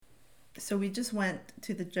So we just went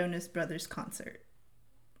to the Jonas Brothers concert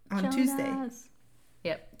on Tuesday.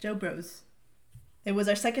 Yep. Joe Bros. It was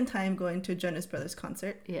our second time going to a Jonas Brothers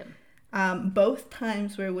concert. Yep. Both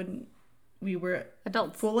times were when we were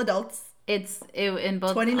adults, full adults. In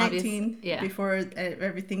both 2019, before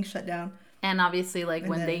everything shut down, and obviously like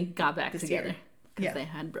when they got back together because they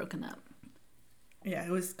had broken up. Yeah,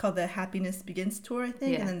 it was called the Happiness Begins tour, I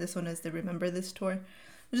think, and then this one is the Remember This tour,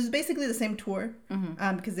 which is basically the same tour,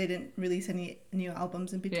 because they didn't release any new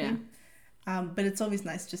albums in between. Yeah. But it's always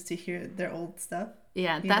nice just to hear their old stuff.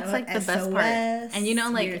 Yeah, that's like the best part.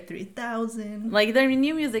 And like Year 3000. Like their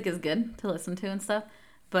new music is good to listen to and stuff,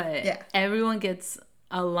 but everyone gets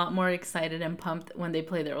a lot more excited and pumped when they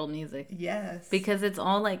play their old music. Yes. Because it's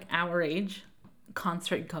all like our age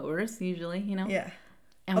concert goers usually, Yeah.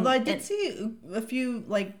 And, although I did see a few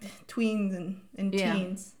like tweens and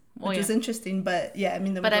teens, which was interesting, but the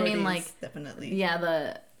majority is definitely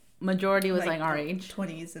the majority was like our age,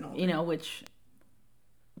 20s and older. Which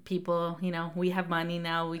people, we have money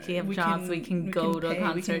now, we have jobs, we can go to a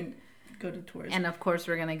concert, go to tours, and of course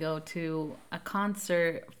we're gonna go to a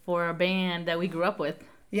concert for a band that we grew up with.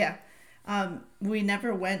 Yeah, we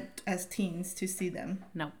never went as teens to see them.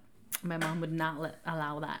 No, my mom would not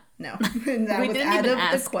allow that. No, that was out of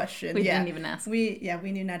the question. We didn't even ask. We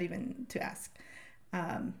knew not even to ask.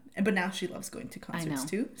 But now she loves going to concerts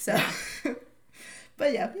too. So,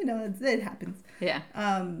 but it happens. Yeah.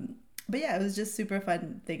 But it was just super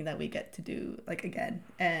fun thing that we get to do like again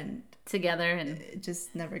and together, and it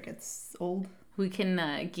just never gets old. We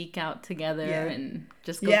can geek out together and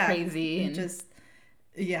just go crazy and just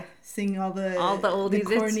sing all the oldies.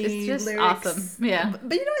 Corny it's just lyrics. Awesome. Yeah,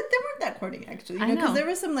 but you know what? They weren't that corny actually. Because there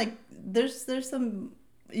was some like there's some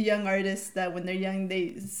young artists that when they're young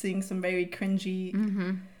they sing some very cringy.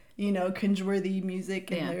 Mm-hmm. Cringeworthy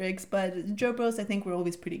music and lyrics, but Joe Bros, I think, were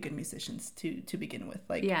always pretty good musicians to begin with.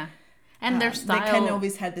 Like, and their style, they kind of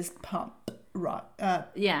always had this punk rock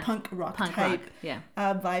type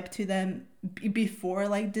vibe to them before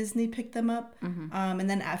like Disney picked them up, and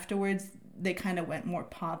then afterwards they kind of went more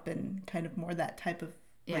pop and kind of more that type of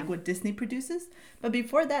like what Disney produces. But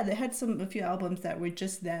before that, they had a few albums that were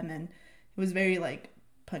just them, and it was very like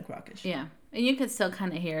punk rockish. Yeah, and you could still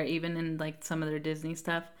kind of hear even in like some of their Disney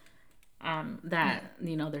stuff. Their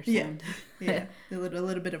sound. A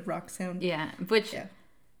little bit of rock sound. Yeah,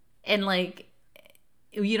 and like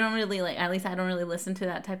you don't really like. At least I don't really listen to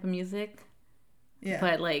that type of music. Yeah.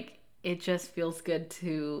 But like it just feels good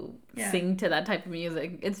to sing to that type of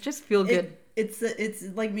music. It's just feel good. It's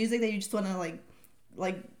like music that you just want to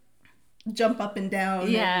like jump up and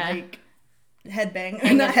down. Yeah. And, like headbang.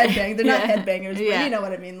 Not headbang. They're not headbangers. But you know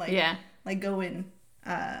what I mean. Like like go in.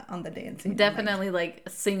 On the dancing. Definitely like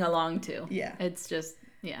sing along too. Yeah. It's just,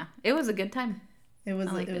 it was a good time. It was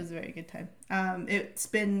a very good time. It's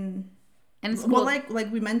been, and it's cool.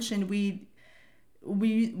 like we mentioned, we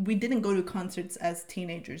didn't go to concerts as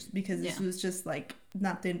teenagers because this was just like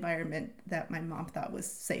not the environment that my mom thought was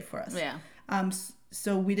safe for us. Yeah.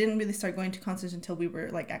 So we didn't really start going to concerts until we were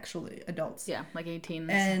like actually adults. Yeah, like 18.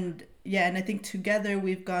 And I think together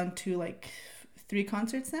we've gone to like 3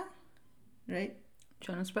 concerts now, right?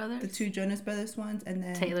 Jonas Brothers? The 2 Jonas Brothers ones, and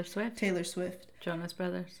then Taylor Swift. Jonas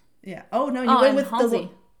Brothers. Yeah. Oh no, you went with Halsey.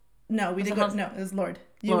 No, we didn't go. No, it was Lord.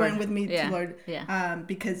 You went with me to Lord. Yeah.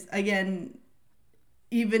 Because again,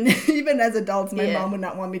 even as adults, my mom would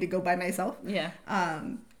not want me to go by myself. Yeah.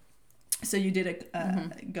 So you did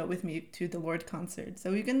go with me to the Lord concert.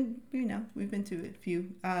 So we've been to a few.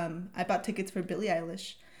 I bought tickets for Billie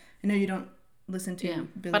Eilish. I know you don't listen to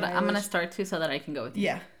Billie but Eilish. I'm gonna start too so that I can go with you.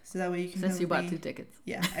 Yeah, so that way you can. Since you bought 2 tickets.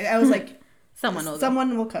 Yeah, I was like, someone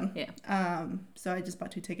will come. Yeah. So I just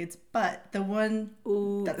bought 2 tickets, but the one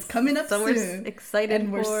that's coming up soon,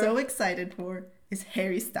 we're so excited for is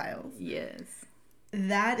Harry Styles. Yes.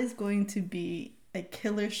 That is going to be a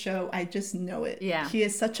killer show. I just know it. Yeah. He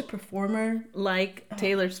is such a performer. Like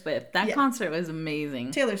Taylor Swift. That concert was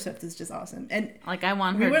amazing. Taylor Swift is just awesome. And like I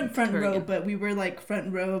want her. We weren't front row, but we were like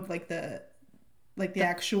front row of like the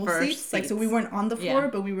actual seats. Like so we weren't on the floor,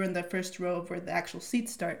 but we were in the first row of where the actual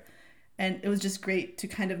seats start. And it was just great to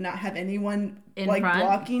kind of not have anyone in like front.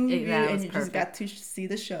 Blocking you, and you perfect. Just got to see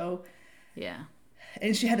the show. Yeah.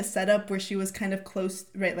 And she had a setup where she was kind of close,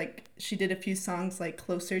 right? Like she did a few songs like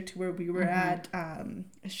closer to where we were at.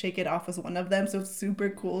 Shake It Off was one of them, so it's super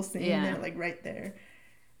cool seeing it like right there.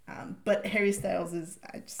 But Harry Styles is,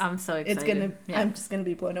 I'm so excited. I'm just gonna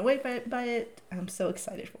be blown away by it. I'm so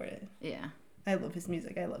excited for it. Yeah. I love his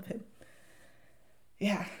music. I love him.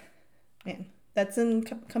 Yeah, man, that's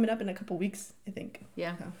coming up in a couple weeks, I think.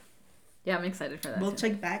 Yeah. So. Yeah, I'm excited for that. We'll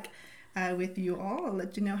check back. with you all. I'll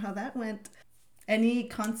let you know how that went. Any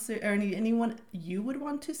concert or anyone you would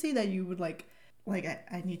want to see that you would like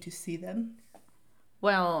I need to see them?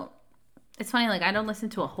 Well, it's funny, like I don't listen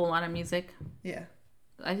to a whole lot of music. Yeah.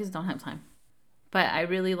 I just don't have time. But I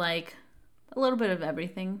really like a little bit of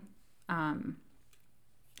everything.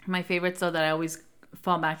 My favorites, though, that I always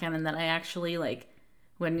fall back on and that I actually like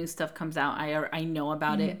when new stuff comes out, I know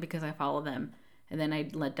about it because I follow them. And then I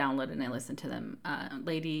download and I listen to them.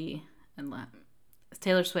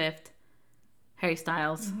 Taylor Swift, Harry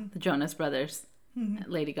Styles, the Jonas Brothers,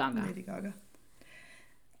 Lady Gaga. Lady Gaga.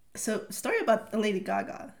 So, story about Lady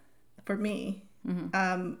Gaga for me.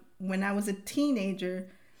 When I was a teenager,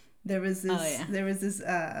 there was this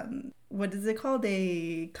what is it called?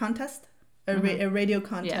 A contest, a radio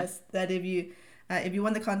contest that if you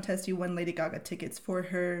won the contest, you won Lady Gaga tickets for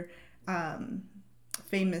her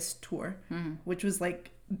famous tour, which was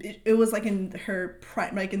like it was like in her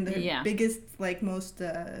prime, like in the biggest, like most.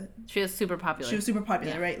 She was super popular. She was super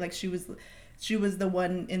popular, right? Like she was the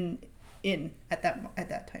one in at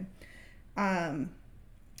that time,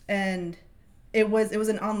 and it was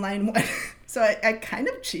an online one, so I kind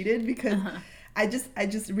of cheated because I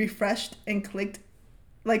just refreshed and clicked.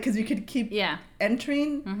 Like, because you could keep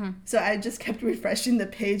entering. So I just kept refreshing the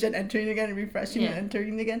page and entering again and refreshing and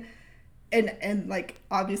entering again. And like,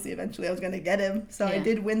 obviously, eventually I was going to get him. So I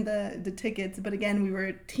did win the tickets. But again, we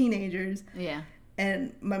were teenagers. Yeah.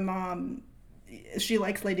 And my mom, she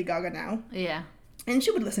likes Lady Gaga now. Yeah. And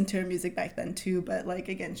she would listen to her music back then, too. But, like,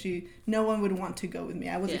 again, no one would want to go with me.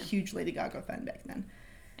 I was a huge Lady Gaga fan back then.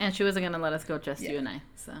 And she wasn't going to let us go, just you and I.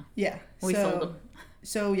 So yeah. We sold them.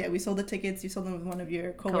 So, yeah, we sold the tickets. You sold them with one of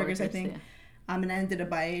your coworkers, I think. Yeah. And I ended up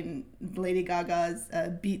buying Lady Gaga's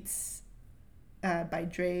Beats by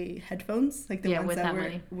Dre headphones. Like the ones that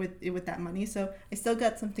were with that money. So I still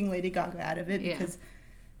got something Lady Gaga out of it because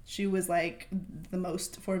she was, like, the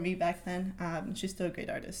most for me back then. She's still a great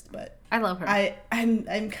artist. But I love her. I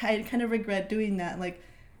kind of regret doing that. Like,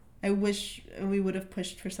 I wish we would have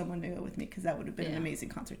pushed for someone to go with me because that would have been an amazing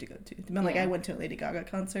concert to go to. But, like, I went to a Lady Gaga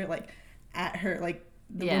concert, like, at her, like,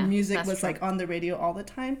 the music was like on the radio all the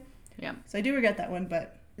time. Yeah. So I do regret that one,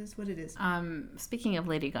 but it is what it is. Speaking of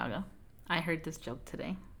Lady Gaga, I heard this joke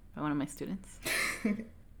today by one of my students.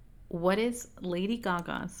 What is Lady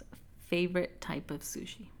Gaga's favorite type of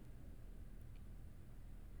sushi?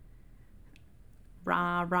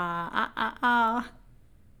 Rah rah ah ah ah.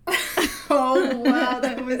 Oh wow,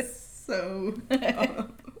 that was so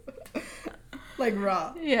like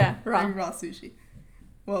raw. Yeah, raw. Like raw sushi.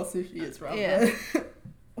 Well, sushi is raw. Yeah.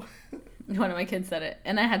 One of my kids said it,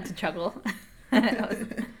 and I had to chuckle. I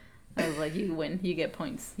was like, you win. You get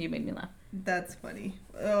points. You made me laugh. That's funny.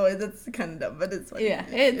 Oh, that's kind of dumb, but it's funny. Yeah,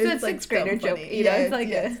 it's a like sixth grader joke. You know, it's like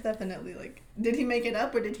it's definitely like. Did he make it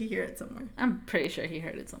up, or did he hear it somewhere? I'm pretty sure he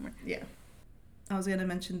heard it somewhere. Yeah. I was gonna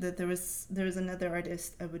mention that there was another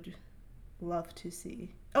artist I would love to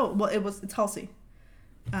see. Oh, well, it's Halsey.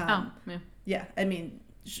 Yeah. Yeah, I mean,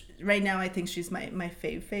 right now I think she's my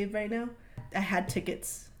fave right now. I had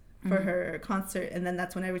tickets for her concert, and then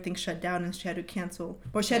that's when everything shut down and she had to cancel,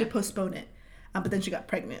 or she had to postpone it. But then she got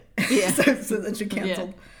pregnant. Yeah. so then she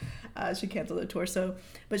canceled. Yeah. She canceled the tour. So,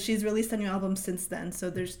 but she's released a new album since then.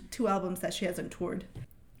 So there's 2 albums that she hasn't toured.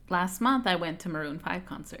 Last month I went to Maroon 5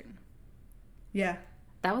 concert. Yeah.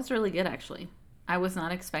 That was really good, actually. I was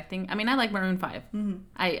not expecting. I mean, I like Maroon 5. Mm-hmm.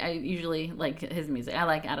 I usually like his music. I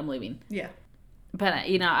like Adam Levine. Yeah. But I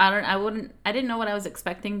didn't know what I was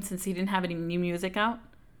expecting since he didn't have any new music out.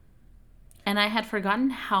 And I had forgotten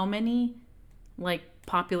how many like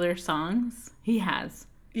popular songs he has.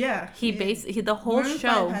 Yeah. The whole Maroon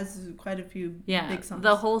show 5 has quite a few big songs.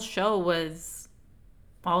 The whole show was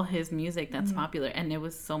all his music that's popular, and it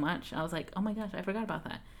was so much. I was like, "Oh my gosh, I forgot about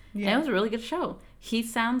that." Yeah. And it was a really good show. He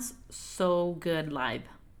sounds so good live.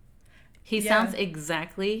 He sounds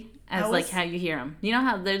exactly as like how you hear him. You know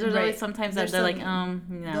how there's always sometimes that they're like,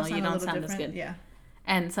 no, you don't sound as good. Yeah.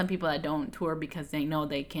 And some people that don't tour because they know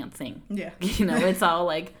they can't sing. Yeah. You know, it's all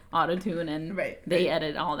like auto-tune and they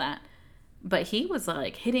edit all that. But he was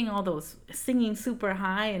like hitting all those, singing super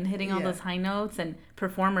high and hitting all those high notes, and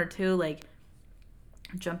performer too, like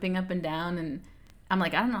jumping up and down. And I'm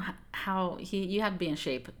like, I don't know how you have to be in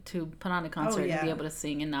shape to put on a concert and be able to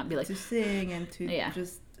sing and not be like. To sing and to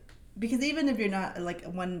just. Because even if you're not like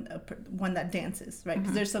one that dances, right?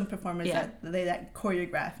 Because there's some performers that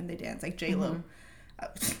choreograph and they dance, like J-Lo.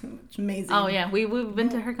 It's amazing. Oh yeah, we've been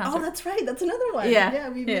to her concert. Oh, that's right. That's another one. Yeah.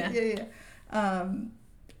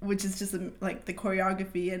 Which is just like the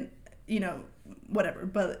choreography and whatever.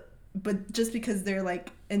 But just because they're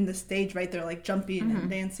like in the stage, right? They're like jumping and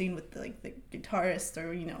dancing with like the guitarist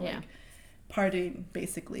or like partying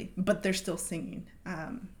basically, but they're still singing.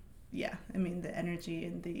 Yeah, I mean the energy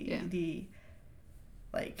and the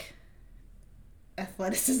like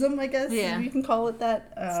athleticism, I guess you can call it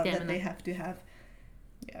that, that they have to have.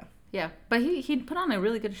 Yeah, but he put on a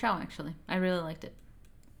really good show, actually. I really liked it.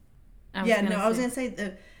 I was gonna say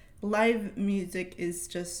the live music is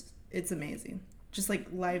just, it's amazing. Just like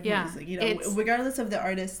live music, you know, regardless of the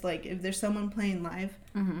artist, like if there's someone playing live,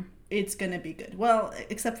 it's gonna be good. Well,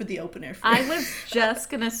 except for the opener. I was just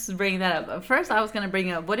gonna bring that up. First, I was gonna bring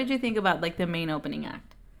up, what did you think about like the main opening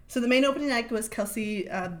act? So the main opening act was Kelsey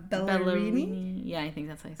Ballerini. Yeah, I think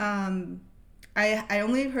that's how you say it. I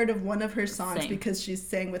only heard of one of her songs because she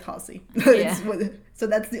sang with Halsey. So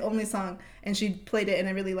that's the only song, and she played it, and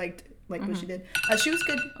I really liked what she did. She was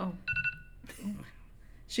good.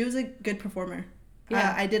 She was a good performer.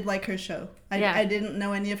 Yeah. I did like her show. I didn't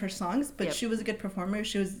know any of her songs, but she was a good performer.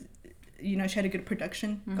 She was, you know, she had a good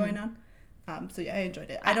production going on. So yeah, I enjoyed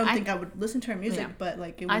it. I don't think I would listen to her music, but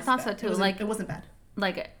like it was. I thought so too. It wasn't bad.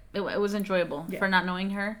 Like it was enjoyable for not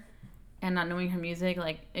knowing her. And not knowing her music,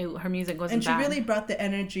 her music wasn't bad. And she really brought the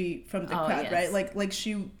energy from the crowd, right? Like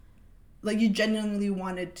you genuinely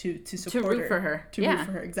wanted to support her. To root for her. Root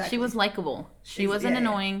for her, exactly. She was likable. She wasn't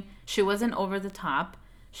annoying. She wasn't over the top.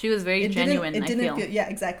 She was very genuine, I feel. Yeah,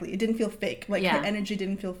 exactly. It didn't feel fake. Like, her energy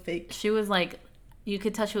didn't feel fake. She was like, you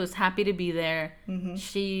could tell she was happy to be there.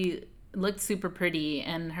 She looked super pretty,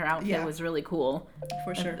 and her outfit was really cool.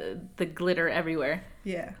 For sure. The glitter everywhere.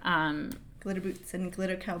 Yeah. Glitter boots and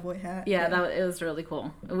glitter cowboy hat. Yeah, it was really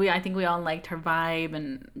cool. I think we all liked her vibe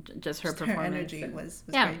and just her performance. Her energy was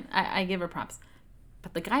great. I give her props.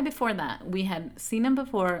 But the guy before that, we had seen him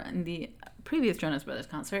before in the previous Jonas Brothers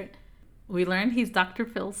concert. We learned he's Dr.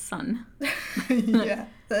 Phil's son. Yeah,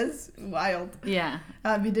 that's wild. Yeah.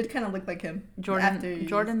 He did kind of look like him. Jordan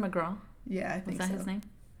McGraw. Yeah, I think so. Was that his name?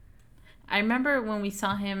 I remember when we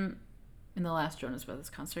saw him in the last Jonas Brothers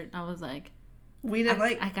concert, I was like, we didn't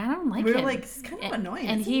I kind of don't like him. We were like, it's kind of annoying.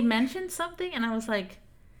 And he mentioned something, and I was like,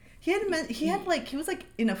 he was like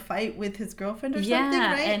in a fight with his girlfriend or something,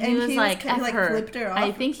 right? And he was like, F her. Flipped her off.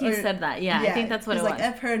 I think he said that. Yeah, I think that's what it was. He was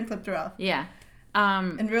like, F her and flipped her off. Yeah.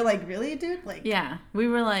 And we were like, really, dude? Like, yeah, we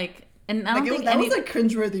were like, and I don't think that was a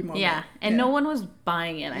cringeworthy moment. Yeah, and no one was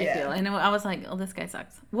buying it. I feel. I know. I was like, oh, this guy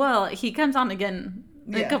sucks. Well, he comes on again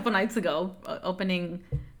a couple nights ago, opening.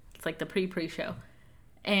 It's like the pre-show.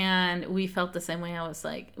 And we felt the same way. I was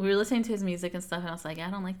like, we were listening to his music and stuff, and I was like, I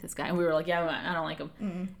don't like this guy. And we were like, yeah, I don't like him.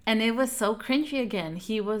 Mm-hmm. And it was so cringy again.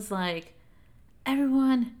 He was like,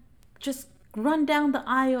 everyone, just run down the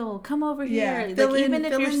aisle. Come over here. Even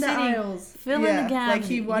if you're sitting, fill in the gap. Like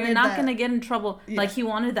you're not going to get in trouble. Yeah. Like he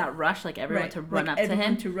wanted that rush, like everyone to run up to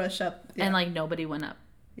him. To rush up. Yeah. And like nobody went up.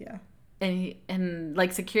 Yeah. And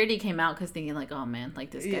like security came out because thinking like, oh man,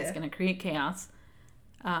 like this guy's going to create chaos.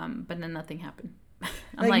 But then nothing happened.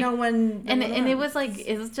 Like no one, and it was like,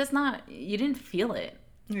 it was just not, you didn't feel it.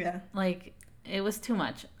 Yeah. Like it was too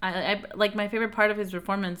much. I like my favorite part of his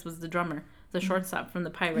performance was the drummer, the shortstop from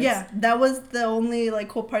the Pirates. Yeah, that was the only like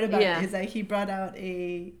cool part about it, is that he brought out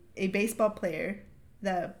a baseball player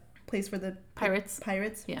that plays for the Pirates,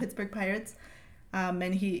 Pittsburgh Pirates,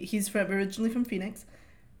 and he's originally from Phoenix,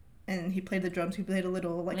 and he played the drums. He played a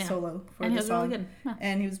little solo for the song, really good. Yeah.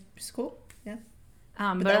 And he was cool. Yeah.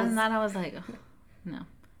 But other than that, I was like, oh, no.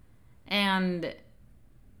 And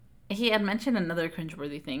he had mentioned another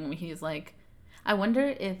cringeworthy thing. Where he's like, I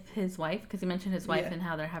wonder if his wife, because he mentioned his wife and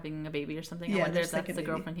how they're having a baby or something. I wonder if that's the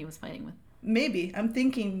girlfriend he was fighting with. Maybe. I'm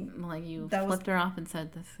thinking. Like you flipped her off and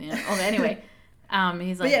said this. Yeah. Oh, anyway.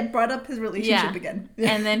 He's like. But yeah, brought up his relationship again.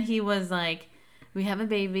 Yeah. And then he was like, we have a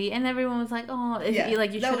baby. And everyone was like, oh,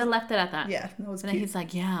 like you should have left it at that. Yeah, that was cute. And then he's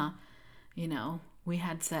like, yeah, you know. We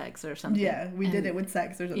had sex or something. Yeah, we did it with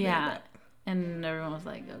sex or something. Yeah, like that. And everyone was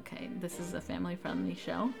like, okay, this is a family-friendly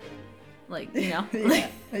show. Like, you know?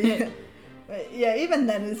 Yeah, even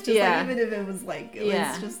then, it's just like, even if it was like, it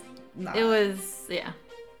was just not. It was, It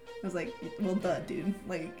was like, well, duh, dude.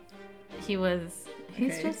 Like,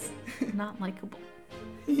 he's just not likable.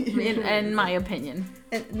 in my opinion.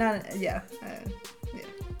 I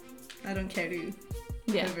don't care to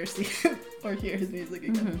ever see or hear his music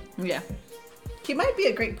again. Mm-hmm. Yeah. He might be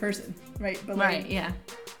a great person, right? But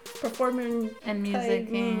performing and music.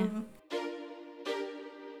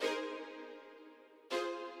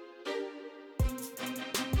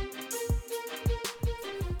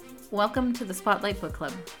 Welcome to the Spotlight Book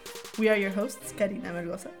Club. We are your hosts, Karina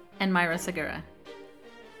Mergosa and Myra Segura.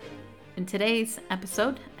 In today's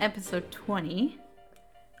episode 20,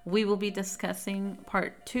 we will be discussing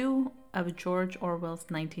part 2 of George Orwell's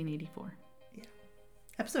 1984.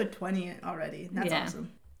 Episode 20 already. That's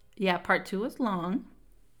awesome. Yeah, part 2 was long.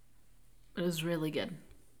 It was really good.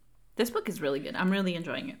 This book is really good. I'm really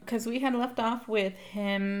enjoying it. Because we had left off with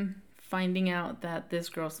him finding out that this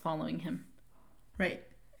girl's following him. Right.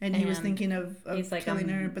 And he was thinking of like, killing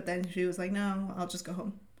her, but then she was like, no, I'll just go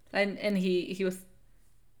home. And he was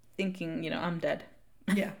thinking, I'm dead.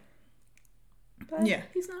 Yeah. But yeah.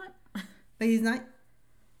 He's not. But he's not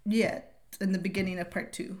yet in the beginning of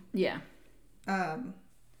part 2. Yeah.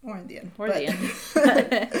 Or in the end. The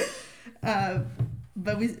end.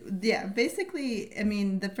 But basically, I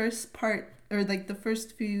mean, the first part, or like the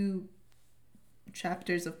first few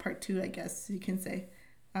chapters of part 2, I guess you can say,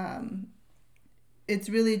 it's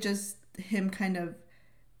really just him kind of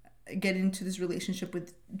getting into this relationship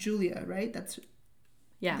with Julia, right? That's her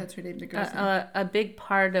name, the girl's name. A big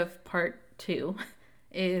part of part 2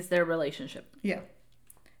 is their relationship. Yeah.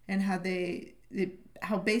 And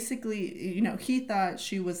how basically, he thought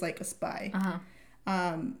she was like a spy.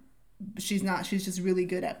 She's not. She's just really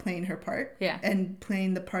good at playing her part. Yeah. And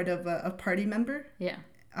playing the part of a party member. Yeah.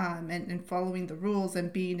 And following the rules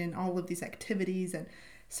and being in all of these activities, and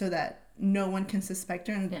so that no one can suspect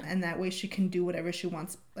her, and that way she can do whatever she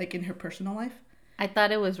wants, like in her personal life. I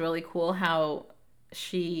thought it was really cool how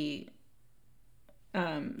she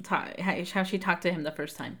how she talked to him the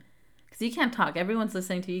first time, because you can't talk. Everyone's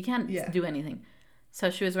listening to you. You can't do anything. So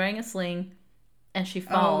she was wearing a sling. And she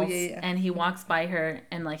falls, and he walks by her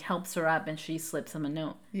and like helps her up, and she slips him a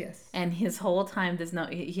note. Yes. And his whole time, this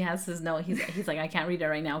note, he has his note. He's like, I can't read it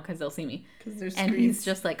right now because they'll see me. Because there's and he's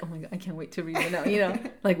just like, oh my god, I can't wait to read the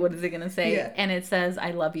note. Like what is it gonna say? Yeah. And it says,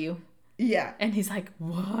 I love you. Yeah. And he's like,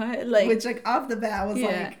 what? Like, which like off the bat was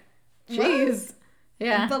like, jeez.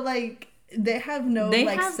 Yeah. But like they have no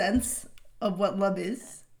sense of what love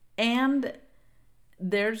is, and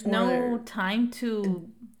there's no time to.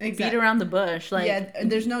 Exactly. Beat around the bush, like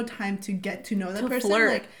there's no time to get to know the person, flirt,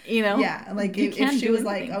 like like if she was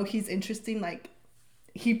like, oh, he's interesting, like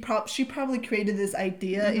she probably created this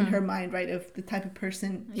idea in her mind, right, of the type of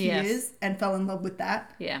person he is, and fell in love with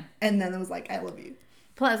that, and then it was like, I love you.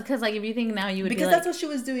 Plus, because like if you think now, you would because be that's what she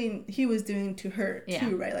was doing. He was doing to her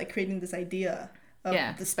too, right? Like creating this idea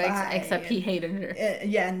of the spy, except he hated her.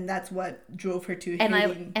 And that's what drove her to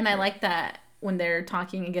hating. I like that when they're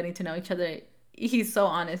talking and getting to know each other. He's so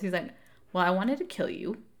honest. He's like, well, I wanted to kill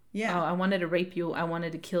you. Yeah. Oh, I wanted to rape you. I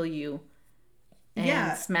wanted to kill you.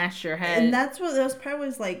 And smash your head. And that's what those part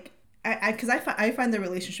was like. Because I find the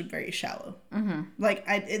relationship very shallow. Mm-hmm. Like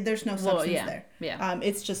there's no substance there. Yeah.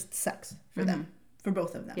 It's just sex for them, for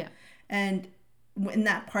both of them. Yeah. And in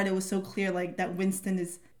that part, it was so clear, like that Winston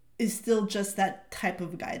is still just that type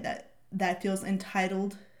of guy that feels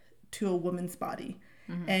entitled to a woman's body,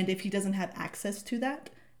 and if he doesn't have access to that,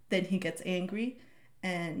 then he gets angry,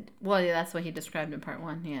 and that's what he described in part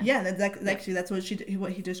 1. Actually that's what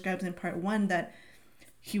he describes in part 1, that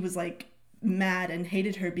he was like mad and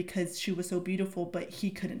hated her because she was so beautiful, but he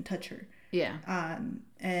couldn't touch her.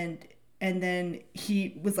 And then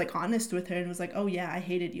he was like honest with her and was like, oh yeah, I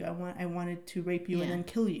hated you, I wanted to rape you and then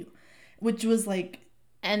kill you, which was like,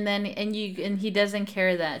 and he doesn't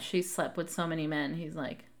care that she slept with so many men. He's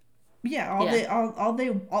like, all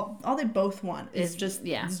they both want is just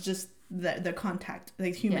the contact,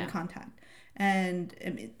 like human contact. And I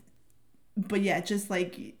mean, but just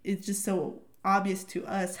like it's just so obvious to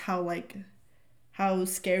us how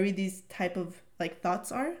scary these type of like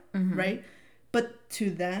thoughts are, right? But to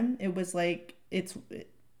them, it was like it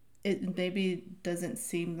maybe doesn't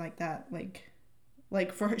seem like that,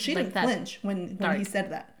 like for her, she didn't flinch when he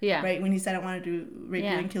said that, right? When he said, I wanted to rape you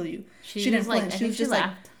and kill you, she didn't flinch. She was just like,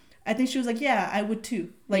 I think she was like, yeah, I would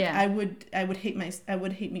too. Like I would hate me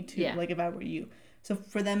too. Yeah. Like if I were you. So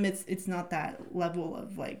for them, it's not that level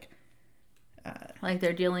of like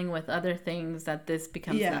they're dealing with other things that this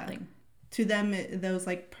becomes nothing. To them, those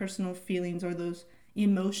like personal feelings or those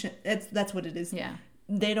emotions. That's what it is. Yeah.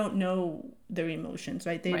 They don't know their emotions,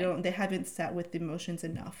 right? They haven't sat with emotions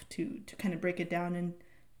enough to kind of break it down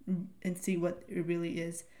and see what it really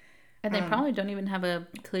is. And they probably don't even have a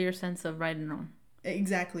clear sense of right and wrong.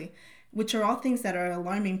 Exactly. Which are all things that are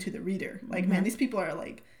alarming to the reader. Like, man, these people are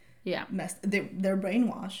like they're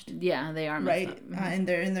brainwashed. Yeah, they are messed up. And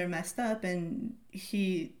they're messed up, and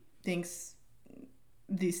he thinks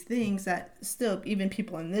these things that still even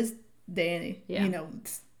people in this day,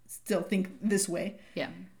 still think this way. Yeah.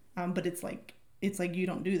 But it's like you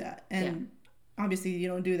don't do that. And obviously you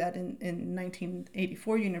don't do that in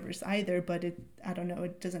 1984 universe either, but I don't know,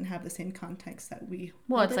 it doesn't have the same context that we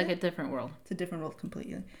it's like a different world. It's a different world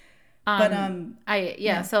completely.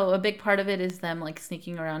 So a big part of it is them like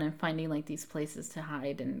sneaking around and finding like these places to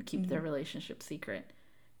hide and keep their relationship secret.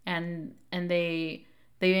 And they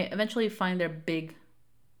they eventually find their big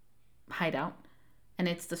hideout, and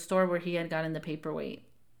it's the store where he had gotten the paperweight,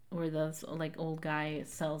 where those like old guy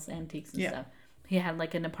sells antiques and stuff. He had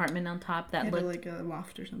like an apartment on top that looked like a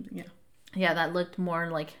loft or something. Yeah, that looked more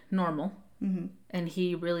like normal. Mm-hmm. And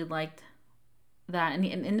he really liked that. And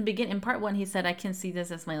in the beginning, in part one, he said, "I can see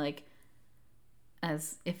this as my like,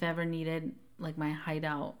 as if ever needed, like my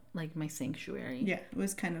hideout, like my sanctuary." Yeah, it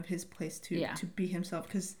was kind of his place to be himself,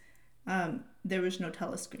 because there was no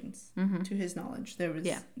telescreens to his knowledge. There was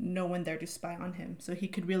no one there to spy on him, so he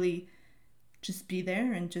could really just be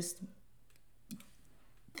there and just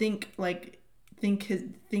think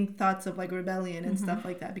thoughts of like rebellion and stuff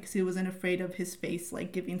like that, because he wasn't afraid of his face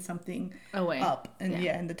like giving something away up, and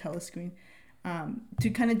in the telescreen. To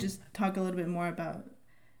kind of just talk a little bit more about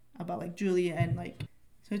like Julia, and like,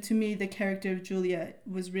 so to me the character of Julia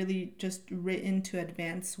was really just written to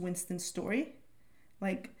advance Winston's story.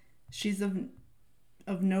 Like, she's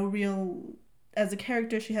of no real, as a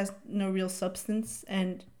character, she has no real substance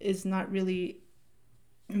and is not really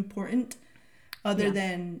important other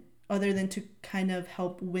than to kind of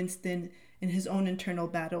help Winston in his own internal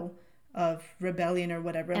battle of rebellion or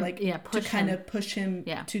whatever, and, to kind of push him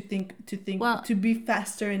to think to be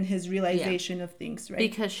faster in his realization of things, right?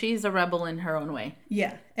 Because she's a rebel in her own way.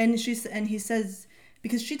 Yeah, and he says,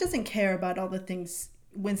 because she doesn't care about all the things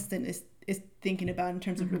Winston is thinking about in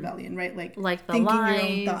terms of rebellion, right? Like the thinking lies,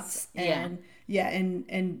 your own thoughts, and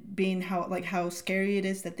and being how scary it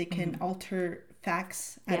is that they can alter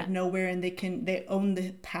facts out of nowhere, and they own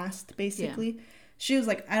the past, basically. She was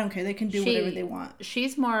like, I don't care, they can do whatever they want.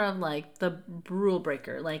 She's more of like the rule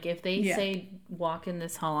breaker. Like, if they say walk in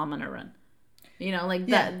this hall, I'm gonna run, like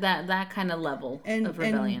that kind of level of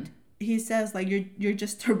rebellion. And he says, like, you're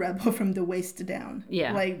just a rebel from the waist down.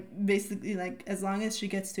 Yeah, like, basically, like, as long as she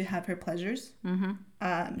gets to have her pleasures,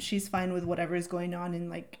 she's fine with whatever is going on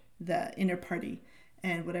in like the inner party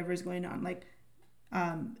and whatever is going on, like,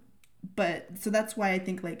 but so that's why I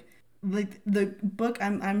think like the book,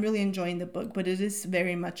 I'm really enjoying the book, but it is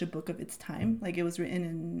very much a book of its time. Like, it was written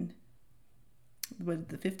in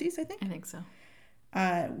the 50s, I think so,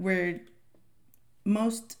 where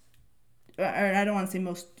most, or I don't want to say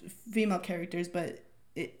most female characters, but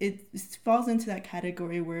it falls into that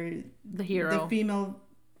category where the female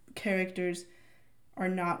characters are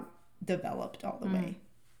not developed all the way.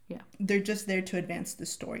 Yeah, they're just there to advance the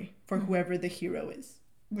story for whoever the hero is,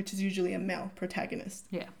 which is usually a male protagonist.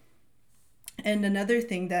 Yeah. And another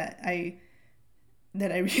thing that I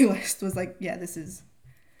realized was like, this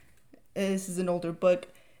is an older book.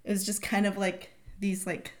 It was just kind of like these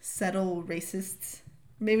like subtle racists,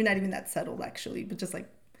 maybe not even that subtle actually, but just like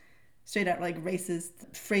straight out like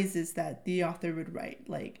racist phrases that the author would write,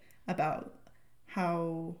 like about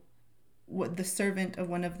how what the servant of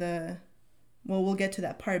one of the, well, we'll get to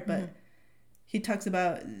that part, but he talks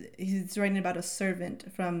about, he's writing about a servant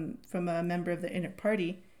from a member of the inner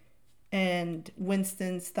party, and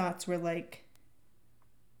Winston's thoughts were like,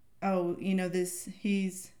 oh, his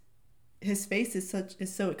face is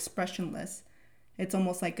so expressionless. It's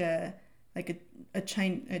almost like a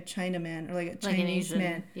Chinaman, or like a Chinese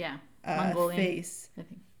man. Yeah. Mongolian face. I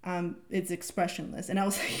think. It's expressionless. And I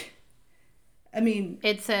was like, I mean,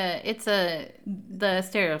 it's the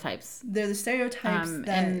stereotypes. They're the stereotypes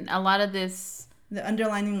and a lot of this, the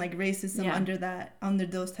underlining like racism under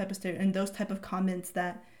those type of and those type of comments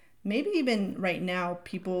that maybe even right now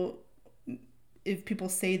if people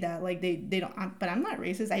say that, like they don't, but I'm not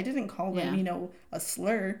racist, I didn't call them a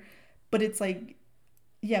slur, but it's like,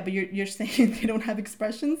 but you're saying they don't have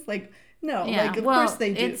expressions, like, no, like of course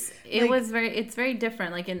they do. It's very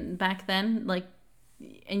different, like in back then, like,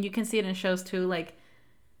 and you can see it in shows too, like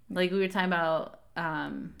we were talking about,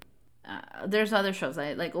 there's other shows,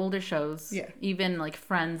 like older shows, even like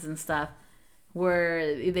Friends and stuff,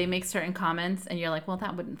 where they make certain comments and you're like, well,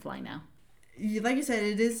 that wouldn't fly now. Like you said,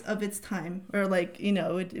 it is of its time, or like,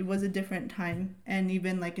 it was a different time. And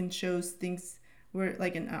even like in shows, things were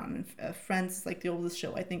like in Friends, like the oldest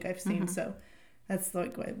show I think I've seen. So that's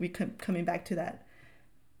like what we coming back to that.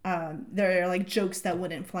 There are like jokes that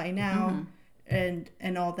wouldn't fly now,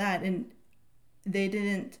 and all that, and they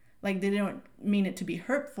didn't mean it to be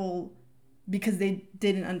hurtful, because they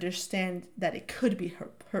didn't understand that it could be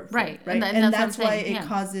hurtful, right? And that's why it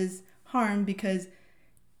causes harm, because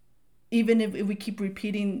even if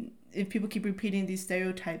people keep repeating these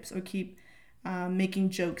stereotypes, or keep making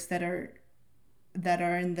jokes that are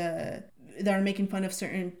making fun of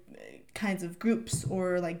certain kinds of groups,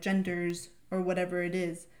 or like genders, or whatever it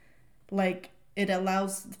is, like, it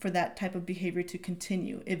allows for that type of behavior to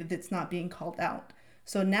continue if it's not being called out.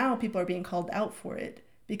 So now people are being called out for it,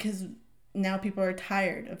 because now people are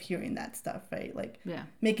tired of hearing that stuff, right? Like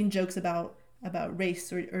making jokes about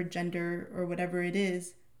race or gender or whatever it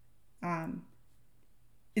is.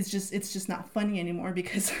 It's just not funny anymore,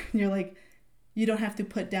 because you're like, you don't have to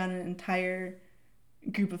put down an entire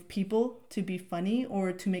group of people to be funny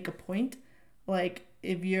or to make a point. Like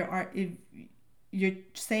if you're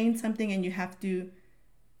saying something and you have to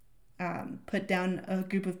put down a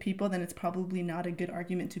group of people, then it's probably not a good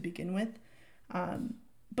argument to begin with.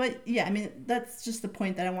 But yeah, I mean, that's just the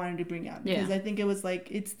point that I wanted to bring out, because I think it was like,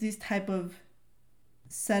 it's these type of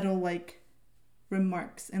subtle like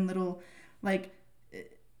remarks and little like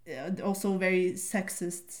also very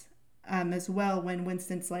sexist as well, when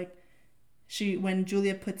Winston's like, when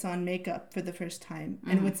Julia puts on makeup for the first time,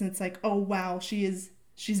 and Winston's like, oh wow, she's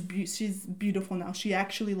beautiful now, she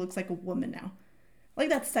actually looks like a woman now. Like,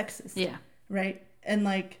 that's sexist. Yeah. Right? And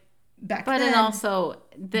like back then, it also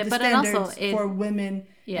the standards for women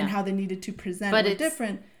and how they needed to present were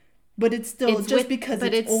different. But it's still, because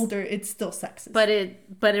it's older, it's still sexist. But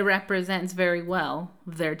it represents very well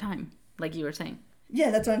their time, like you were saying. Yeah,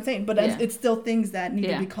 that's what I'm saying. But it's still things that need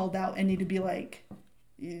to be called out and need to be like,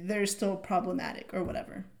 they're still problematic or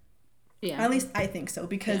whatever. Yeah. At least I think so,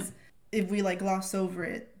 because if we like gloss over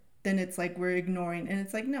it, then it's like we're ignoring, and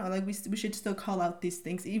it's like, no, like we should still call out these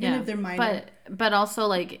things, even if they're minor. But also,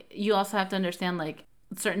 like, you also have to understand, like,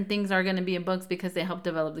 certain things are going to be in books because they help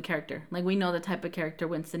develop the character. Like, we know the type of character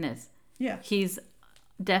Winston is. Yeah. He's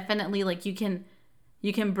definitely, like, you can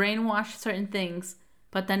brainwash certain things,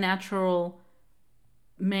 but the natural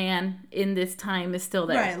man in this time is still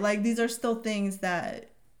there. Right. Like, these are still things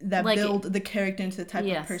that like build the character into the type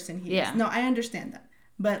of person he is. No, I understand that.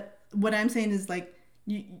 But what I'm saying is, like,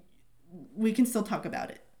 we can still talk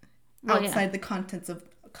about it outside the context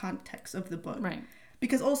of the book. Right.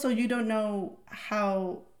 Because also, you don't know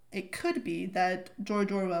how it could be that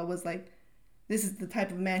George Orwell was like, this is the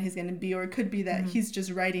type of man he's going to be, or it could be that he's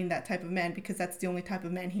just writing that type of man because that's the only type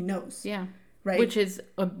of man he knows. Yeah. Right. Which is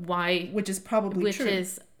why. Which is probably true. Which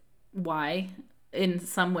is why, in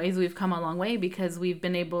some ways, we've come a long way, because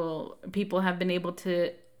people have been able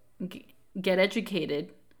to get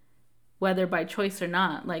educated, whether by choice or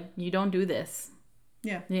not. Like, you don't do this.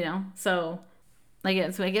 Yeah. You know? So,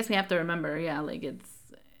 like, so I guess we have to remember, like,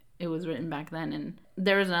 it was written back then. And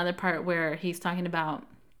there was another part where he's talking about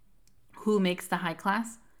who makes the high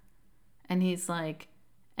class. And he's like,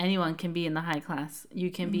 anyone can be in the high class.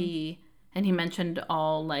 You can be, and he mentioned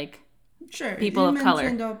all, like, people of color. He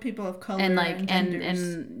mentioned all people of color and, like,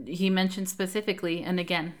 and he mentioned specifically, and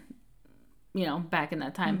again, you know, back in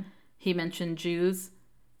that time, he mentioned Jews,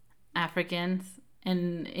 Africans,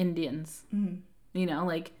 and Indians. You know,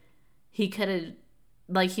 like, he could have,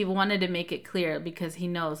 like, he wanted to make it clear, because he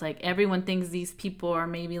knows, like, everyone thinks these people are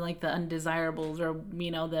maybe like the undesirables, or,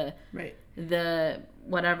 you know, the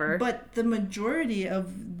whatever. But the majority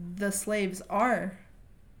of the slaves are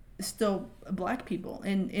still black people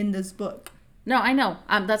in this book. No, I know.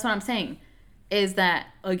 That's what I'm saying. Is that,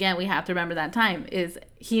 again, we have to remember that time. Is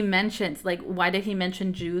he mentions, like, why did he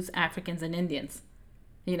mention Jews, Africans, and Indians?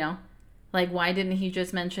 You know? Like, why didn't he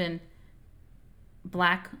just mention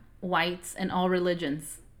black, whites, and all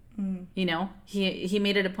religions? You know? He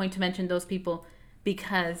made it a point to mention those people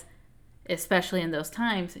because, especially in those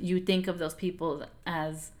times, you think of those people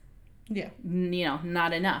as, you know,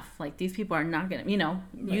 not enough. Like, these people are not gonna, you know,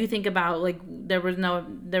 you think about, like, there was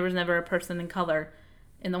never a person in color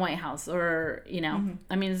in the White House, or, you know,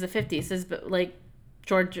 I mean, it's the 50s. It's like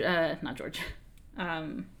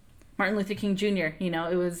Martin Luther King Jr., you know,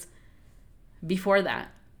 it was before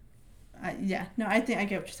that. No, I think I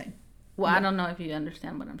get what you're saying. Well, I don't know if you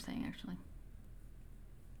understand what I'm saying, actually.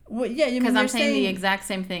 Well, yeah, because I'm saying the exact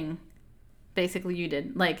same thing, basically, you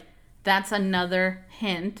did. Like, that's another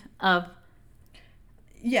hint of.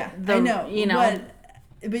 Yeah, I know. You know,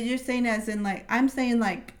 but you're saying as in, like, I'm saying,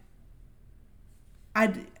 like,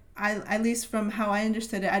 I at least from how I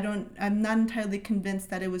understood it, I'm not entirely convinced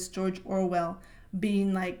that it was George Orwell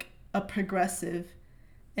being like a progressive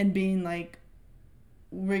and being like,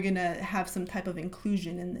 we're gonna have some type of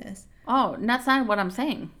inclusion in this. Oh, that's not what I'm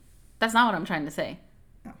saying. That's not what I'm trying to say.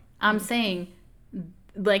 No. I'm saying,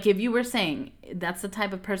 like, if you were saying that's the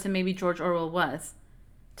type of person maybe George Orwell was,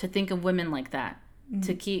 to think of women like that,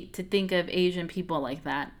 to think of Asian people like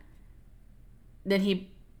that, then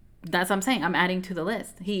that's what I'm saying. I'm adding to the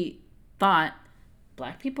list. He thought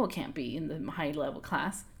black people can't be in the high level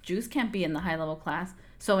class. Jews can't be in the high level class.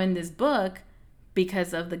 So in this book,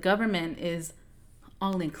 because of the government is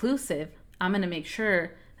all inclusive, I'm going to make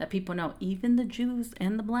sure that people know even the Jews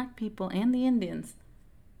and the black people and the Indians.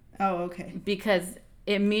 Oh, okay. Because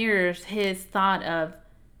it mirrors his thought of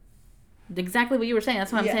exactly what you were saying.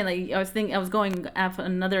 That's what I'm saying. Like I was going after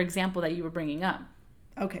another example that you were bringing up.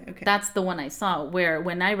 Okay. That's the one I saw where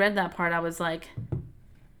when I read that part, I was like,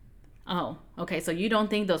 oh, okay. So you don't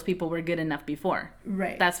think those people were good enough before,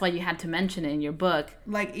 right? That's why you had to mention it in your book.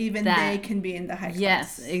 Like even they can be in the high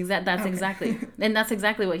class. Yes, that's exactly, and that's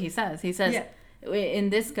exactly what he says. He says, in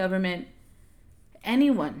this government,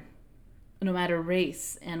 anyone, no matter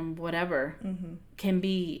race and whatever, can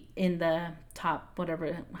be in the top,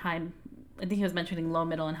 whatever, high. I think he was mentioning low,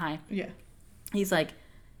 middle, and high. Yeah. He's like,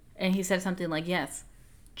 and he said something like, yes,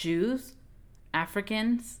 Jews,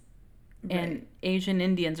 Africans, and Asian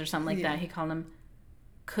Indians or something like that. He called them,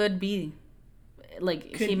 could be,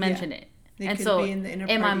 like, he mentioned it. They and so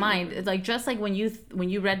in my mind, it's like, just like when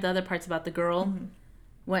you read the other parts about the girl,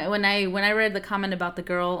 when I read the comment about the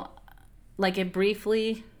girl, like it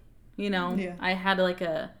briefly, I had like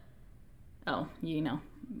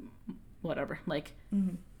whatever, like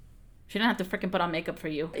she didn't have to freaking put on makeup for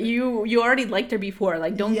you. You already liked her before.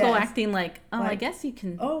 Like, don't go acting like, oh, like, I guess you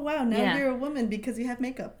can. Oh wow, now you're a woman because you have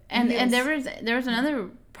makeup. And there was another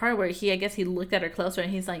part where I guess he looked at her closer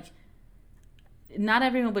and he's like, not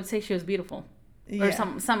everyone would say she was beautiful, or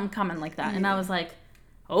some comment like that. And I was like,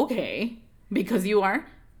 okay, because you are,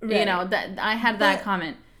 that I had that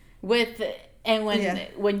comment with, and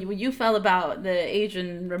when you fell about the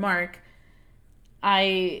Asian remark,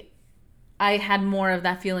 I had more of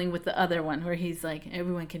that feeling with the other one where he's like,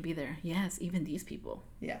 everyone can be there. Yes, even these people.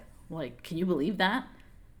 Yeah. Like, can you believe that?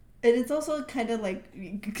 And it's also kind of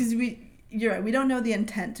like, because you're right, we don't know the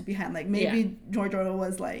intent behind, like, maybe George Orwell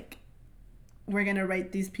was like, we're going to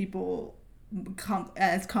write these people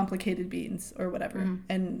as complicated beings or whatever.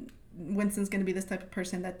 And Winston's going to be this type of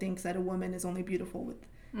person that thinks that a woman is only beautiful with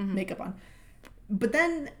makeup on. But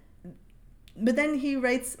then he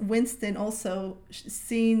writes Winston also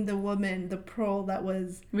seeing the woman, the pearl that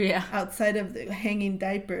was outside of the hanging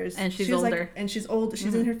diapers. And she's older. Like, and she's old.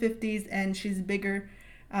 She's in her 50s and she's bigger.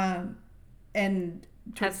 And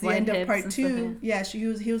towards the end of part 2,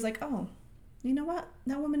 he was like, oh, you know what?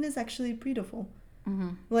 That woman is actually beautiful.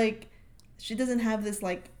 Like, she doesn't have this,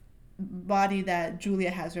 like, body that Julia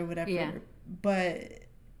has or whatever. But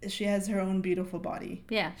she has her own beautiful body.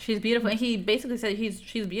 Yeah, she's beautiful. And he basically said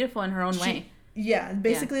she's beautiful in her own way. Yeah,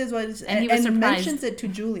 basically is what it is. And he was surprised. Mentions it to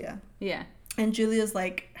Julia. Yeah. And Julia's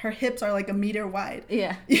like, her hips are like a meter wide.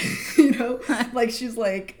 Yeah. Like, she's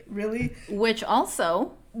like, really? Which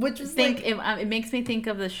is like... it makes me think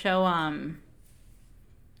of the show,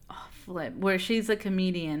 Flip, where she's a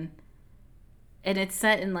comedian. And it's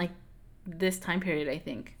set in, like, this time period, I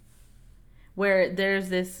think. Where there's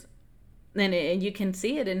this... And you can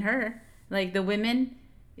see it in her. Like, the women,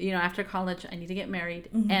 after college, I need to get married.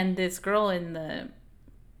 And this girl and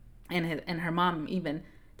her mom even,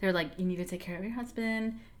 they're like, you need to take care of your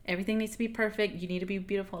husband. Everything needs to be perfect. You need to be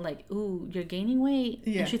beautiful. Like, ooh, you're gaining weight.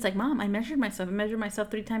 Yeah. And she's like, Mom, I measured myself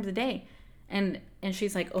 3 times a day. And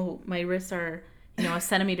she's like, oh, my wrists are, a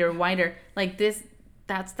centimeter wider. Like,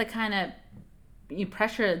 that's the kind of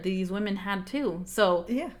pressure these women had too. So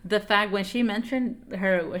the fact when she mentioned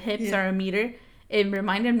her hips are a meter, it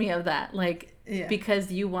reminded me of that. Like,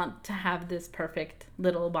 because you want to have this perfect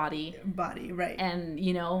little body, right? And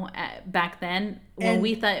back then, when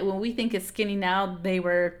we think it's skinny now, they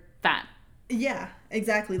were fat. Yeah,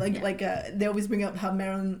 exactly. Like they always bring up how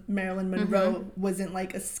Marilyn Monroe wasn't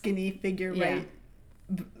like a skinny figure, right?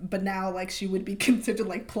 But now, like, she would be considered,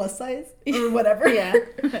 like, plus size or whatever.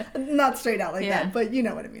 Not straight out like that, but you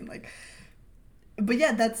know what I mean. Like, but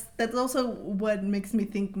yeah, that's also what makes me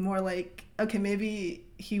think more like, okay, maybe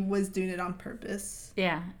he was doing it on purpose.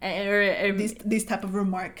 Yeah. Or these type of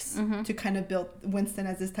remarks to kind of build Winston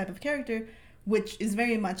as this type of character, which is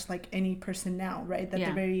very much like any person now, right?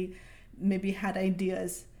 That they maybe had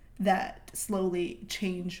ideas that slowly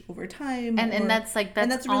change over time. And that's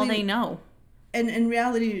all really, they know. And in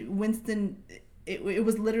reality, Winston, it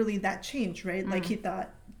was literally that change, right? Like, he thought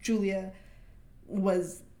Julia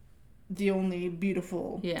was the only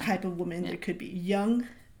beautiful type of woman there could be. Young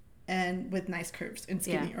and with nice curves and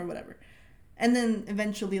skinny or whatever. And then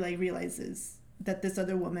eventually, like, realizes that this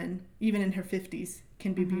other woman, even in her 50s,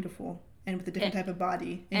 can be beautiful and with a different type of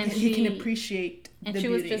body. And he can appreciate the beauty. And she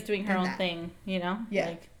was just doing her own thing, Yeah.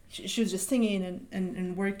 Like, she was just singing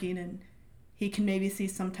and working, and he can maybe see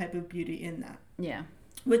some type of beauty in that. Yeah.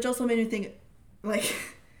 Which also made me think, like,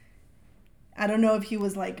 I don't know if he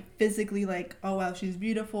was, like, physically like, oh, wow, she's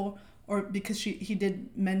beautiful, or because he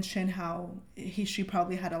did mention how she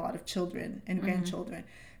probably had a lot of children and grandchildren.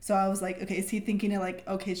 So I was like, okay, is he thinking of, like,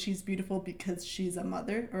 okay, she's beautiful because she's a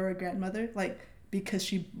mother or a grandmother? Like, because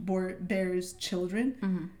she bears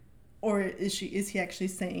children? or is he actually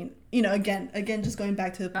saying, again, just going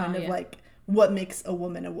back to the point of like, what makes a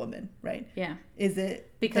woman, right? Yeah. Is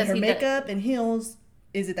it because her makeup and heels?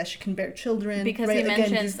 Is it that she can bear children? Because right? he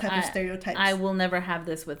mentions, again, these type of stereotypes. I will never have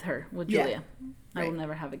this with Julia. I will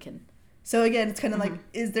never have a kid. So again, it's kind of like,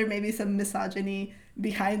 is there maybe some misogyny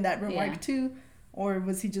behind that remark too? Or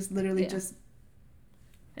was he just literally just...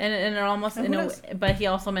 And it almost, but he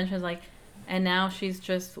also mentions like, and now she's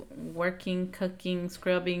just working, cooking,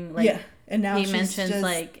 scrubbing. Like, and now he she's mentions just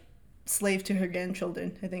like slave to her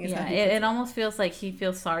grandchildren. I think. It almost feels like he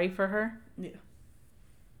feels sorry for her. Yeah.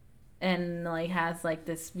 And like has like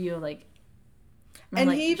this view of like, and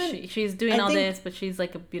like, he even she's doing all this, but she's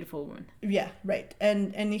like a beautiful woman. Yeah, right.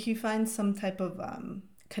 And he finds some type of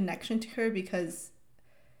connection to her, because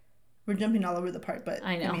we're jumping all over the part, but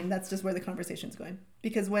I know. I mean, that's just where the conversation's going.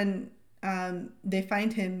 Because when they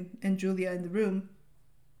find him and Julia in the room,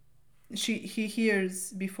 he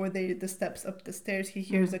hears, before the steps up the stairs, he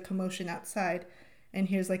hears a commotion outside, and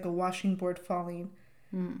hears like a washing board falling,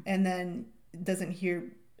 and then doesn't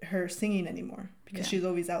hear her singing anymore, because she's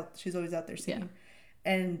always out there singing.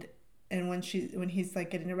 And when he's like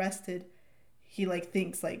getting arrested, he like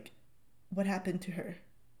thinks like, what happened to her,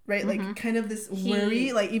 right? Like kind of this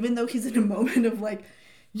worry, like even though he's in a moment of like,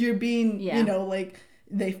 you're being like,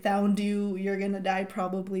 they found you're gonna die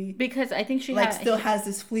probably, because I think she has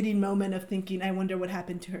this fleeting moment of thinking, I wonder what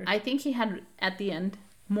happened to her. I think he had at the end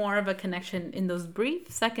more of a connection in those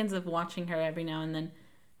brief seconds of watching her every now and then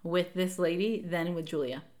with this lady than with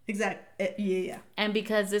Julia. Exactly. Yeah. And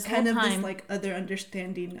because this kind whole of time, this like other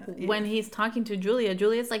understanding. When he's talking to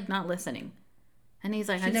Julia's like not listening, and he's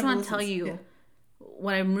like, I just want to tell you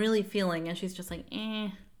what I'm really feeling, and she's just like,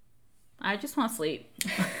 I just want to sleep.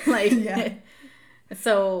 Like,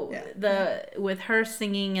 so with her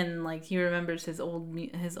singing, and like he remembers his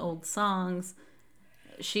old songs,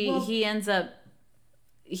 he ends up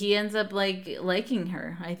like liking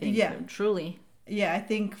her, I think. Truly. Yeah, I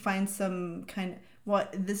think finds some kind of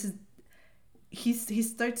he's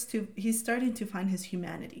starting to find his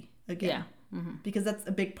humanity again. Yeah. Because that's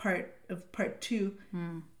a big part of part 2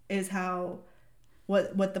 is how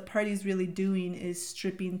what the party's really doing is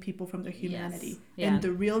stripping people from their humanity. Yes. Yeah. And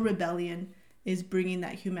the real rebellion is bringing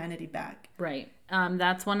that humanity back. Right.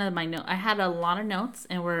 That's one of my notes. I had a lot of notes,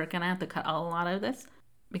 and we're going to have to cut a lot of this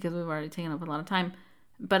because we've already taken up a lot of time.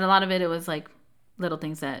 But a lot of it was like little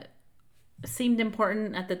things that seemed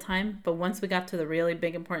important at the time. But once we got to the really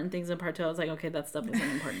big important things in part 2, I was like, okay, that stuff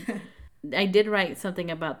isn't important. I did write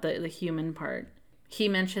something about the human part. He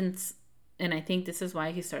mentions, and I think this is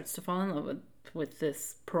why he starts to fall in love with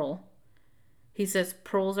this Pearl. He says,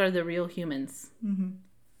 Pearls are the real humans.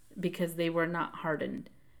 Because they were not hardened,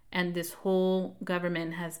 and this whole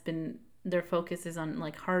government has been, their focus is on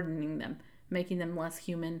like hardening them, making them less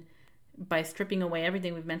human by stripping away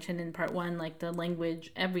everything we've mentioned in part 1, like the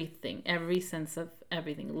language, everything, every sense of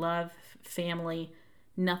everything, love, family,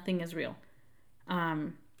 nothing is real.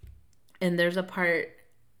 And there's a part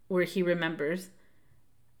where he remembers,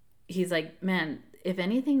 he's like, man, if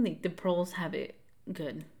anything, the Pearls have it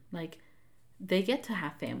good. Like, they get to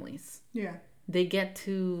have families. Yeah. They get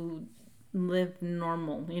to live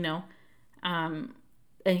normal, and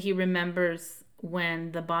he remembers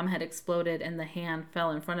when the bomb had exploded and the hand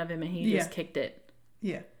fell in front of him and he just kicked it.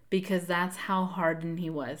 Yeah. Because that's how hardened he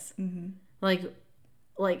was. Like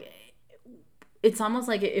it's almost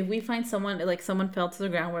like if we find someone, like someone fell to the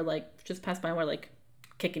ground, we're like, just passed by, we're like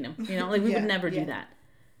kicking him, like we would never do that.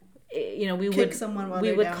 We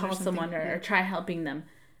would call someone or try helping them,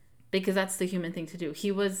 because that's the human thing to do.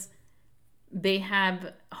 They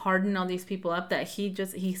have hardened all these people up that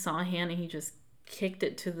he saw a hand and he just kicked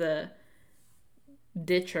it to the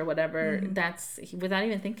ditch or whatever. That's without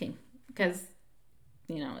even thinking, because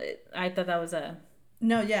I thought that was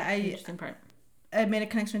interesting part. I made a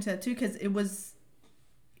connection to that too, because it was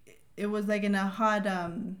like in a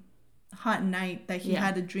hot night that he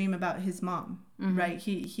had a dream about his mom. Right?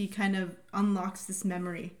 He kind of unlocks this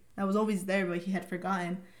memory that was always there, but he had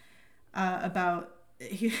forgotten about.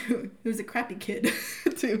 He was a crappy kid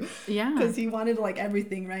too. Yeah, because he wanted like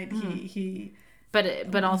everything, right?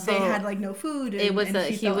 But also they had like no food. And,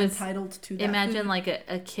 he felt entitled to that. Imagine food. Like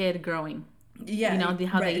a kid growing. Yeah,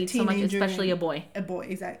 how they eat so much, especially a boy. A boy,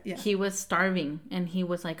 exactly. Yeah. He was starving, and he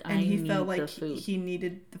was like, I need the food. He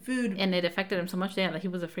needed the food, and it affected him so much. Yeah, that he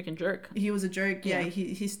was a freaking jerk. He was a jerk. Yeah,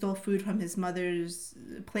 he stole food from his mother's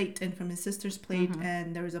plate and from his sister's plate,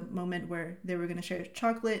 and there was a moment where they were gonna share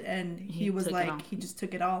chocolate, and he was like, he just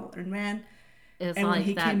took it all and ran. It's like when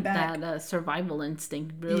he came back, that survival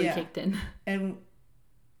instinct really kicked in. And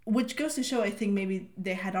which goes to show, I think maybe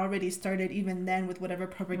they had already started even then with whatever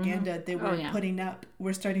propaganda they were putting up.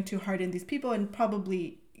 We're starting to harden these people, and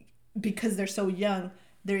probably because they're so young,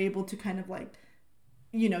 they're able to kind of like,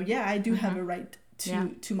 I do have a right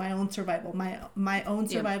to my own survival, my own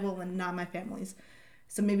survival and not my family's.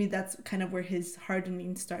 So maybe that's kind of where his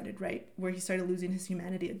hardening started, right? Where he started losing his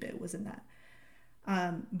humanity a bit, was in that.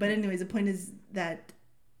 But anyways, the point is that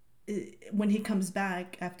when he comes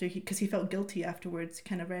back after because he felt guilty afterwards, he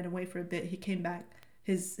kind of ran away for a bit. He came back,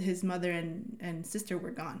 his mother and sister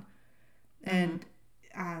were gone, and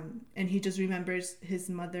he just remembers his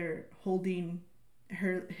mother holding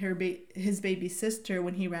his baby sister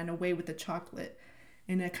when he ran away with the chocolate,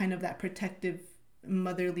 in a kind of that protective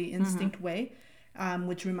motherly instinct way,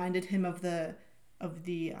 which reminded him of the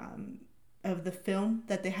film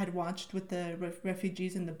that they had watched with the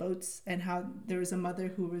refugees in the boats, and how there was a mother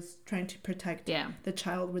who was trying to protect the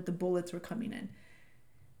child where the bullets were coming in.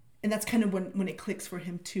 And that's kind of when it clicks for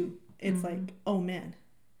him too. It's like, oh man,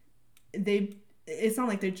 it's not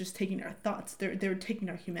like they're just taking our thoughts, they're taking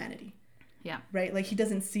our humanity. Yeah. Right? Like, he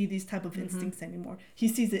doesn't see these type of instincts anymore. He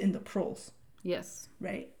sees it in the proles. Yes.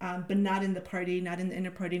 Right? But not in the party, not in the inner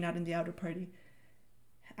party, not in the outer party.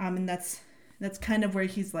 And that's kind of where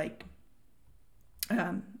he's like,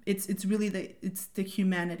 it's really the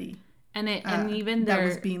humanity, and even that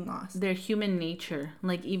was being lost. Their human nature,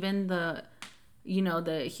 like even the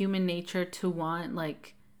human nature to want,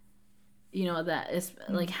 like, that is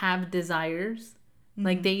like have desires,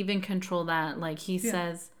 like they even control that. Like he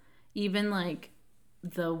says, even like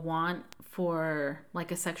the want for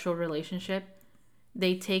like a sexual relationship,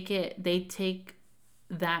 they take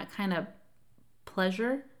that kind of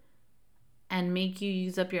pleasure and make you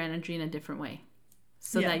use up your energy in a different way.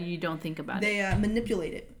 So that you don't think about it. They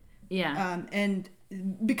manipulate it. Yeah. And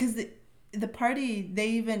because the party, they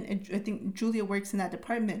even, I think Julia works in that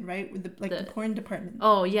department, right? With the porn department.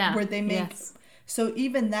 Oh yeah. Where they make. Yes. So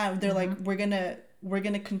even now they're like, we're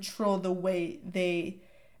gonna control the way they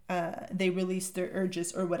release their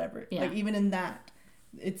urges or whatever. Yeah. Like even in that,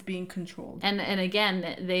 it's being controlled. And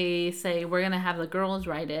again, they say we're gonna have the girls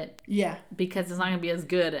write it. Yeah. Because it's not gonna be as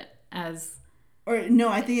good as. Or no,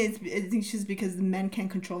 I think it's just because the men can't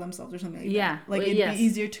control themselves or something like that. Like it'd be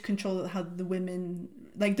easier to control how the women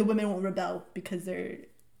won't rebel because they're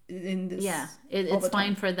in this. Yeah, it's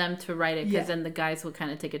fine for them to write it, because then the guys will kind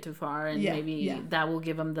of take it too far, and maybe that will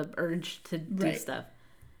give them the urge to do stuff.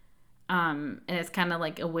 And it's kind of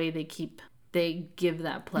like a way they give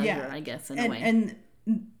that pleasure, I guess, in a way. And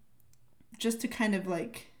just to kind of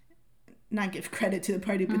like not give credit to the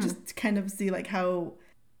party, but just to kind of see like how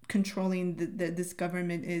controlling this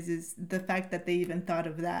government is the fact that they even thought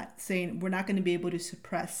of that, saying we're not going to be able to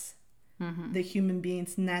suppress the human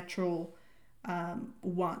being's natural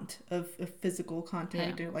want of physical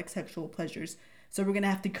contact or like sexual pleasures, so we're going to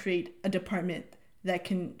have to create a department that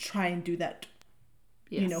can try and do that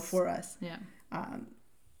for us.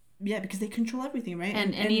 Because they control everything, right?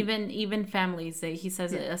 And even families, he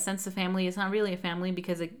says a sense of family is not really a family,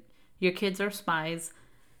 because your kids are spies,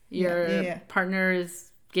 your partner is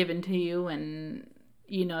given to you, and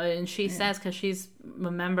and she says, because she's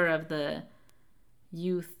a member of the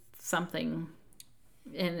youth something,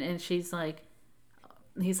 and she's like,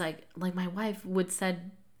 he's like my wife would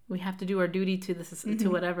said we have to do our duty to this to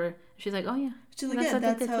whatever. She's like, oh yeah, she's like,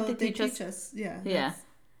 that's how they teach us.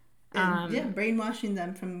 Brainwashing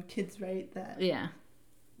them from kids, right?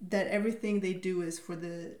 That everything they do is for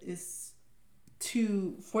the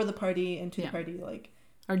party and to the party, like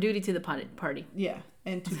our duty to the party. Yeah,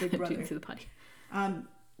 and to Big Brother. Duty to the party.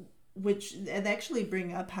 Which they actually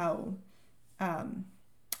bring up how,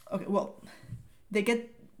 okay, well, they get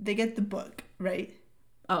the book, right?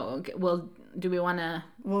 Oh, okay. Well, do we want to?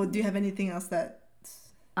 Well, do you have anything else that?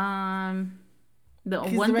 The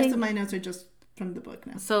rest of my notes are just from the book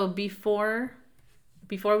now. So before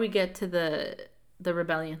we get to the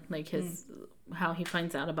rebellion, like how he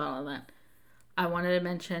finds out about all that, I wanted to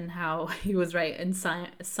mention how he was right, and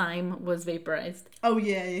Syme was vaporized. Oh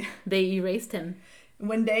yeah. They erased him.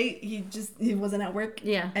 One day he wasn't at work.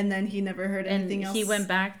 Yeah. And then he never heard anything else. He went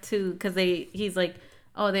back to, because he's like,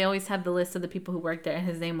 oh, they always have the list of the people who worked there, and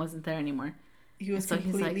his name wasn't there anymore. He was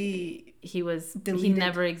completely he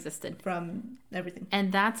never existed from everything.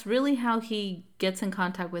 And that's really how he gets in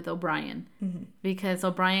contact with O'Brien, because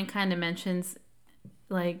O'Brien kind of mentions,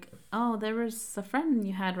 like, oh, there was a friend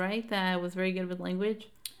you had, right, that was very good with language.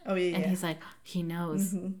 Oh yeah. And he's like, he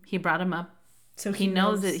knows. He brought him up, so he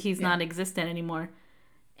knows that he's not existent anymore.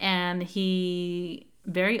 And he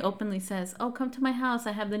very openly says, oh, come to my house,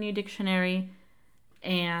 I have the new dictionary.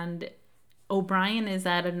 And O'Brien is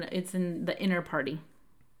it's in the inner party.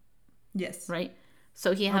 Yes. Right?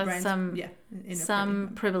 So he has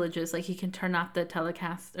some privileges, like he can turn off the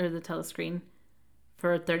telecast or the telescreen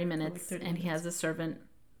for 30 minutes, for like 30 minutes. He has a servant.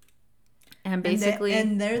 And basically...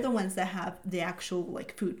 And they're the ones that have the actual,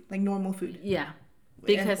 like, food, like normal food. Yeah.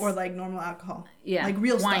 Or, like, normal alcohol. Yeah. Like,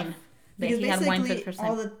 real wine. stuff. Because basically,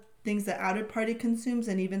 all the things that outer party consumes,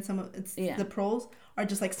 and even some of the proles, are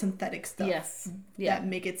just, like, synthetic stuff. Yes. That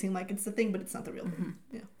make it seem like it's the thing, but it's not the real thing.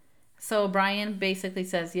 Yeah. So Brian basically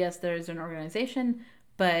says, yes, there is an organization,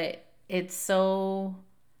 but it's so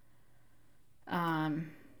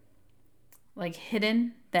like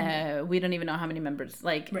hidden that we don't even know how many members.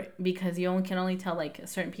 Like, because you can only tell like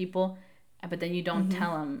certain people, but then you don't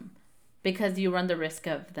tell them because you run the risk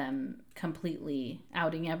of them completely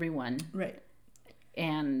outing everyone. Right.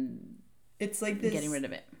 And it's like this, getting rid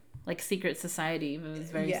of it. Like secret society, it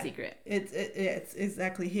was very secret. It's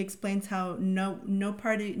exactly. He explains how no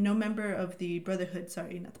member of the Brotherhood,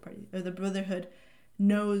 the Brotherhood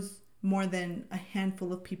knows more than a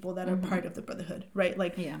handful of people that are part of the Brotherhood, right?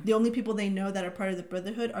 Like the only people they know that are part of the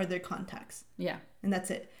Brotherhood are their contacts. Yeah. And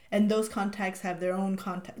that's it. And those contacts have their own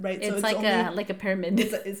contact, right? It's, so it's like a pyramid.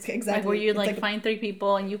 It's exactly like where you like find 3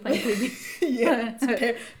 people and you find 3 people. Yeah, it's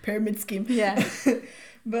a pyramid scheme. Yeah.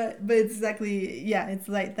 But it's exactly, it's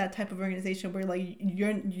like that type of organization where like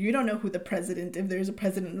you don't know who the president, if there's a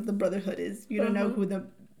president of the Brotherhood, is. You don't know who there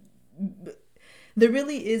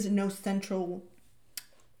really is no central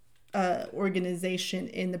organization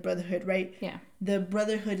in the Brotherhood, right? Yeah. The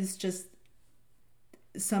Brotherhood is just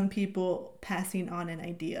some people passing on an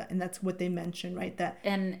idea, and that's what they mention, right? That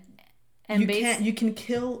you can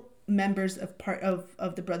kill members of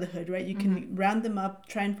the Brotherhood, right? You can round them up,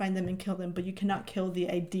 try and find them and kill them, but you cannot kill the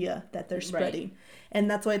idea that they're spreading. Right. And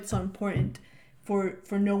that's why it's so important for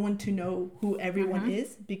no one to know who everyone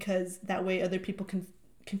is, because that way other people can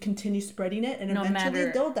continue spreading it, and eventually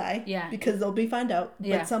they'll die because they'll be found out,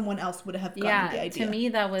 but someone else would have gotten the idea. To me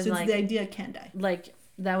that was like the idea can die. Like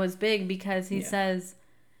that was big because he says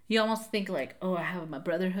you almost think like, oh, I have my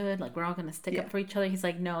Brotherhood, like we're all gonna stick up for each other. He's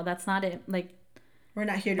like, no, that's not it. Like, we're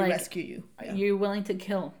not here to rescue you. Yeah. You're willing to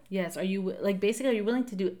kill. Yes. Are you basically are you willing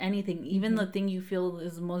to do anything, even the thing you feel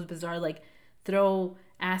is the most bizarre, like throw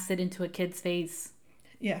acid into a kid's face?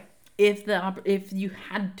 Yeah. If you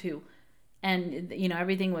had to, and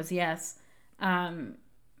everything was yes. The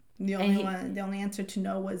only answer to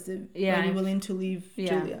no was are you willing to leave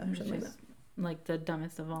Julia or something like that? Like the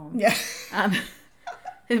dumbest of all. Yeah.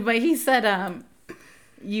 But he said,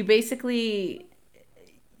 you basically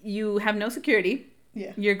you have no security.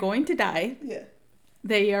 Yeah. You're going to die. Yeah.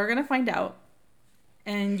 They are going to find out.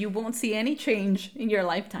 And you won't see any change in your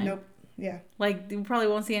lifetime. Nope. Yeah. Like, you probably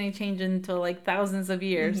won't see any change until, like, thousands of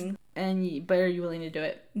years. But are you willing to do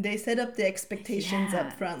it? They set up the expectations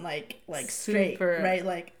up front, like straight, right?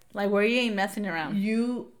 Like where you ain't messing around.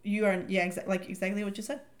 You are, exactly what you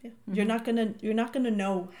said. Yeah. You're not gonna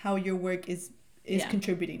know how your work is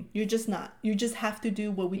contributing. You're just not. You just have to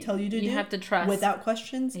do what we tell you to do. You have to trust. Without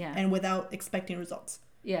questions and without expecting results.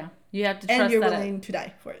 Yeah. You have to trust. And you're willing to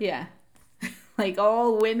die for it. Yeah. Like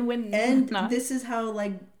all win-win. And this is how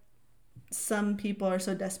like some people are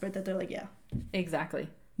so desperate that they're like, yeah. Exactly.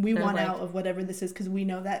 We want out of whatever this is because we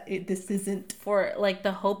know that this isn't. For like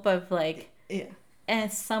the hope of like. Yeah.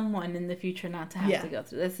 As someone in the future not to have to go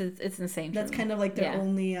through this. It's insane. That's kind of like their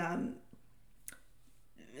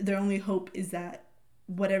only hope is that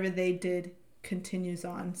whatever they did continues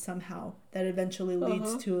on somehow, that eventually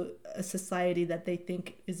leads to a society that they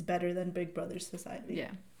think is better than Big Brother's society.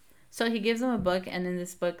 Yeah. So he gives them a book, and in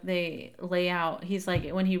this book they lay out, he's like,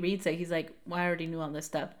 when he reads it, he's like, well, I already knew all this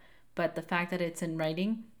stuff, but the fact that it's in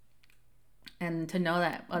writing and to know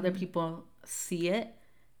that other people see it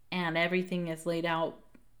and everything is laid out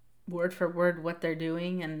word for word what they're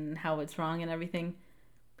doing and how it's wrong and everything,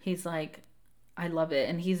 he's like, I love it.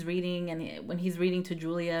 And he's reading, and when he's reading to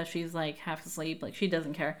Julia, she's like half asleep, like she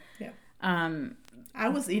doesn't care. Yeah. I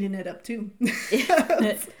was eating it up too.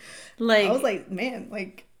 I was like, man,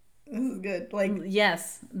 like this is good. Like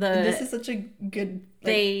yes, this is such a good.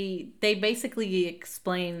 Like, they basically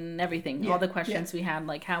explain everything, all the questions we had,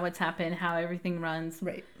 like how it's happened, how everything runs,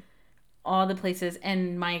 right? All the places.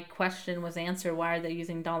 And my question was answered: why are they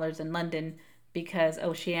using dollars in London? Because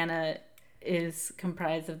Oceania is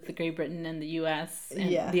comprised of the Great Britain and the U.S.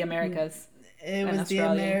 and the Americas. It was the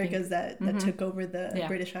Americas that took over the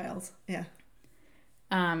British Isles. Yeah.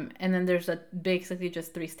 And then there's basically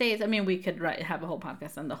just 3 states. I mean, we could have a whole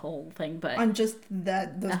podcast on the whole thing, but on just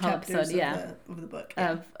those chapters of the book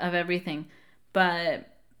of everything. But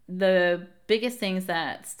the biggest things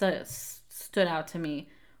that stood out to me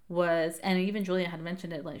was, and even Julia had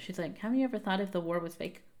mentioned it, like she's like, have you ever thought if the war was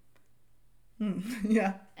fake?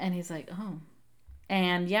 Yeah. And he's like, oh.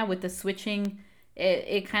 And yeah, with the switching,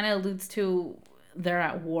 it kind of alludes to they're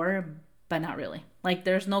at war, but not really. Like,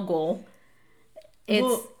 there's no goal.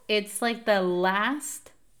 It's like the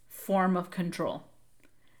last form of control.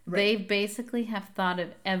 Right. They basically have thought of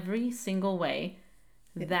every single way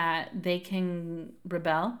that they can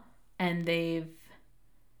rebel, and they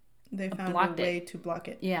found a way to block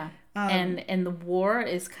it. Yeah. And the war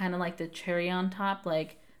is kind of like the cherry on top.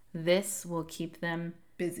 Like, this will keep them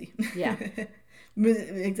busy. Yeah.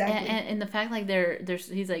 Exactly. And the fact, like,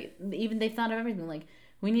 he's like, even they thought of everything. Like,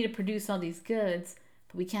 we need to produce all these goods,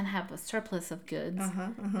 but we can't have a surplus of goods.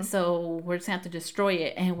 So we're just going to have to destroy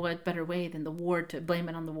it. And what better way than the war, to blame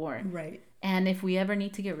it on the war? Right. And if we ever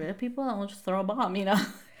need to get rid of people, we'll just throw a bomb, you know?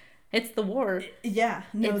 It's the war. Yeah.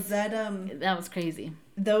 No, that was crazy.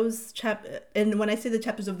 Those and when I say the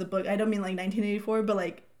chapters of the book, I don't mean like 1984, but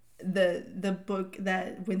like the book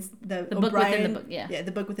that the O'Brien, book within the book, yeah,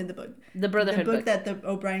 the book within the book, the Brotherhood book that the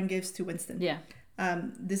O'Brien gives to Winston. Yeah.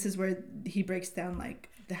 This is where he breaks down like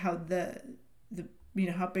how the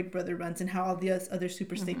how Big Brother runs and how all the other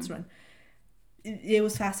super states run. It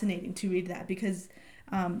was fascinating to read that because,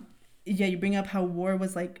 you bring up how war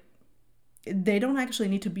was like. They don't actually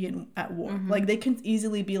need to be at war. Like, they can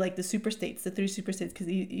easily be like the super states, the 3 super states, could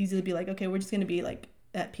easily be like, okay, we're just going to be like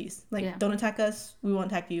at peace. Like, don't attack us, we won't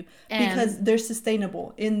attack you. Because they're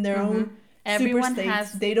sustainable in their own super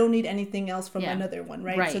states. They don't need anything else from another one,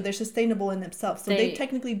 right? So they're sustainable in themselves. So they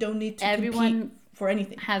technically don't need to compete for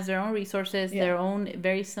anything. Has their own resources, their own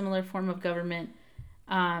very similar form of government.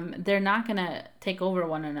 They're not going to take over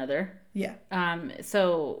one another. Yeah.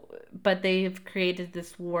 But they've created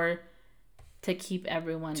this war to keep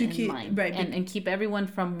everyone in line, right? And keep everyone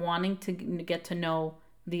from wanting to get to know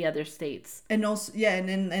the other states. And also,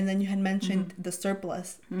 and then you had mentioned the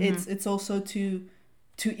surplus. It's also to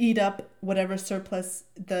eat up whatever surplus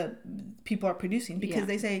the people are producing, because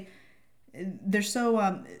they say they're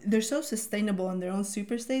so sustainable in their own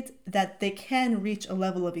super states that they can reach a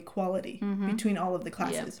level of equality between all of the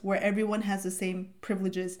classes, where everyone has the same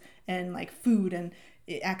privileges and like food and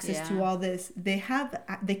access to all this. They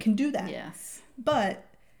can do that. Yes. But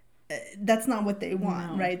that's not what they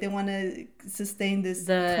want, right? They want to sustain this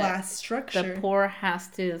class structure. The poor has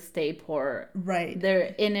to stay poor. Right.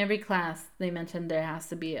 There, in every class, they mentioned there has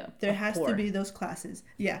to be to be those classes.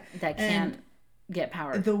 Yeah. That can't get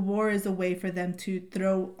power. The war is a way for them to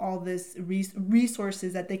throw all this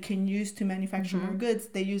resources that they can use to manufacture more goods.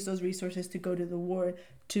 They use those resources to go to the war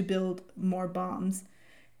to build more bombs.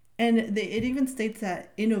 And it even states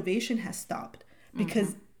that innovation has stopped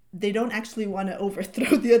because they don't actually want to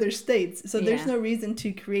overthrow the other states. So there's no reason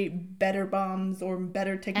to create better bombs or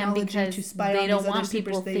better technology to spy on these other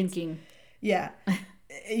super states. Thinking. Yeah.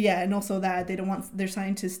 Yeah, and also that they don't want their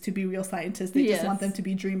scientists to be real scientists. They just want them to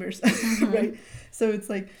be dreamers, right? So it's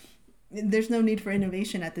like there's no need for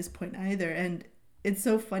innovation at this point either. And it's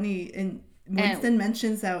so funny. And Winston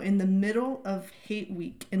mentions how in the middle of Hate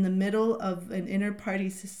Week, in the middle of an inter-party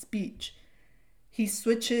speech, he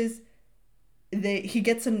switches. He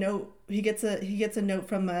gets a note. He gets a note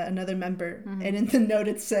from another member, and in the note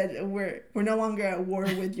it said, "We're no longer at war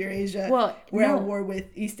with Eurasia. We're at war with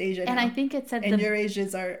East Asia now." And I think it said, and Eurasia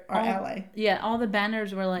is our ally. Yeah, all the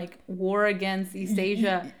banners were like war against East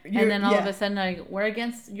Asia, and then all of a sudden like we're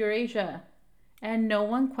against Eurasia, and no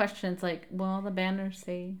one questions like, well, the banners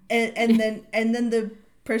say. And then the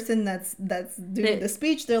person that's doing the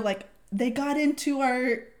speech, they're like, they got into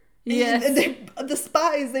our. Yes. The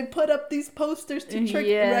spies, they put up these posters to trick,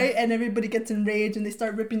 right? And everybody gets enraged and they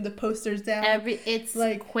start ripping the posters down. It's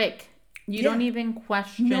like quick. You don't even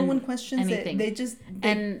question. No one questions anything. They take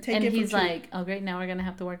it. And he's like, "Oh, great! Now we're gonna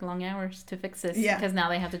have to work long hours to fix this because now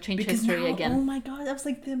they have to change history again." Oh my god, that was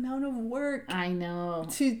like the amount of work. I know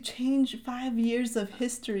to change 5 years of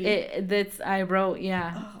history. I wrote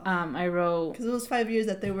because it was 5 years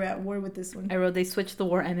that they were at war with this one. I wrote they switched the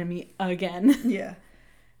war enemy again. Yeah.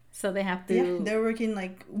 So they have to. Yeah, they're working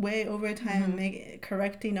like way overtime,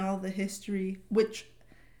 correcting all the history, which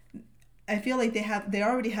I feel like they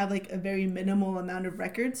already have like a very minimal amount of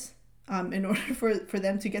records. In order for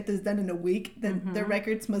them to get this done in a week, then their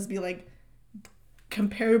records must be like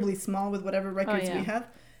comparably small with whatever records we have,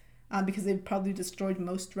 because they've probably destroyed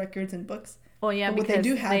most records and books. Oh yeah, but what they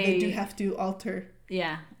do have to alter.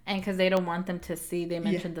 Yeah, and because they don't want them to see. They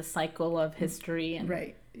mentioned the cycle of history and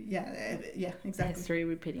right. Yeah, exactly. History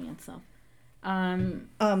repeating itself.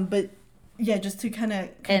 But yeah, just to kind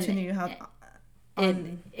of continue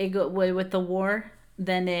with the war.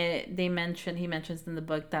 Then he mentions in the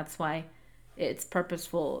book that's why it's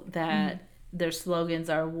purposeful that their slogans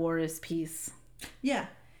are "War is peace." Yeah,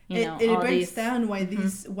 it breaks down why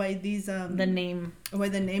these the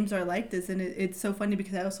names are like this, and it's so funny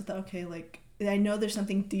because I also thought, okay, like I know there's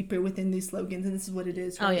something deeper within these slogans, and this is what it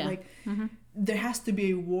is, right? Like there has to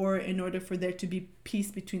be a war in order for there to be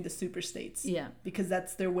peace between the super states, because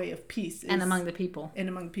that's their way of peace, and among the people, and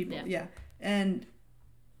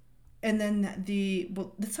then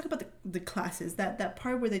let's talk about the classes, that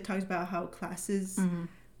part where they talked about how classes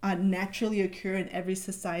naturally occur in every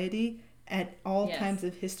society at all times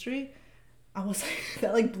of history. I was like,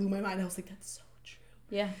 that like blew my mind. I was like, that's so true.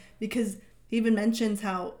 Yeah. Because he even mentions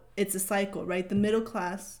how it's a cycle, right? The middle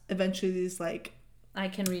class eventually is like, I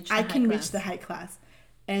can reach the high class.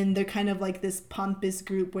 And they're kind of like this pompous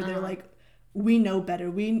group where they're like, we know better.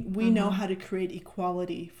 We know how to create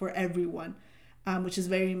equality for everyone, which is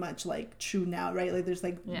very much like true now, right? Like there's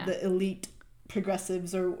like the elite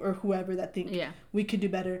progressives or whoever that think we could do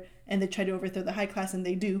better, and they try to overthrow the high class, and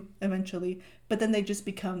they do eventually, but then they just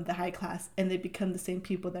become the high class, and they become the same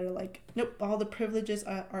people that are like, nope, all the privileges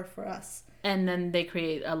are for us, and then they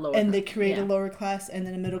create a lower a lower class, and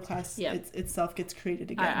then a middle class itself gets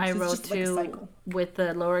created again. I wrote too, with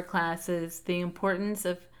the lower classes, the importance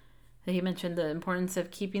of, he mentioned the importance of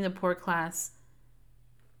keeping the poor class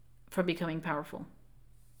from becoming powerful.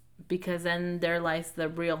 Because then there lies the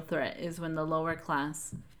real threat, is when the lower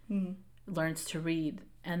class learns to read,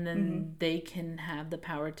 and then they can have the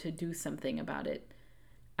power to do something about it,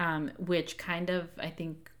 which kind of, I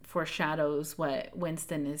think, foreshadows what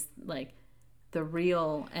Winston is like. The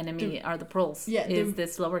real enemy are the proles.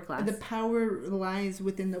 This lower class. The power lies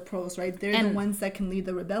within the proles, right? They're the ones that can lead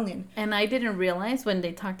the rebellion. And I didn't realize when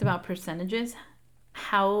they talked about percentages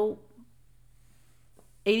how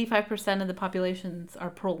 85% of the populations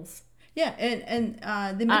are proles. Yeah, and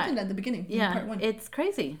they mentioned at the beginning. Yeah, in part 1. It's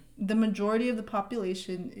crazy. The majority of the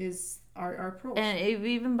population are proles. And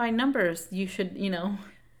even by numbers, you should,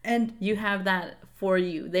 and you have that for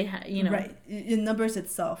you. They right in numbers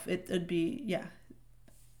itself, it'd be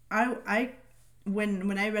I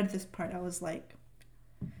when I read this part, I was like,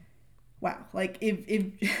 wow, like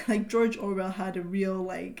if like George Orwell had a real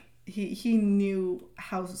like. He knew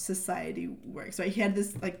how society works, right? He had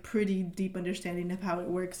this like pretty deep understanding of how it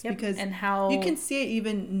works, because and how you can see it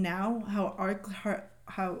even now how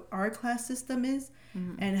our class system is,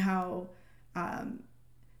 and how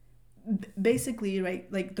basically, right,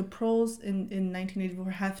 like the proles in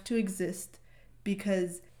 1984 have to exist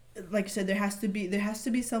because, like I said, there has to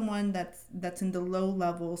be someone that's in the low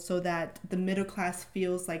level so that the middle class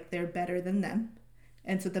feels like they're better than them.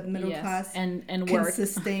 And so the middle class and can work.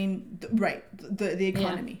 sustain the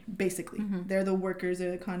economy, basically. They're the workers, they're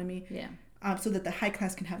the economy. So that the high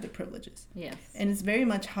class can have the privileges. Yes. And it's very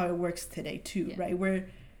much how it works today too, right? Where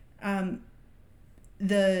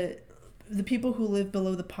the people who live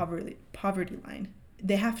below the poverty line,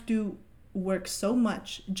 they have to work so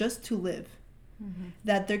much just to live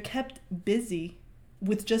that they're kept busy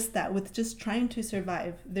with just that, with just trying to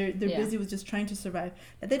survive. They're busy with just trying to survive.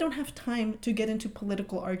 That they don't have time to get into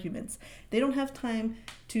political arguments. They don't have time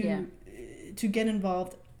to get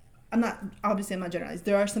involved. I'm not generalizing.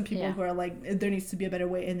 There are some people who are like, there needs to be a better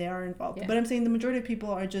way, and they are involved. But I'm saying the majority of people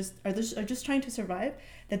are just trying to survive.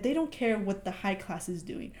 That they don't care what the high class is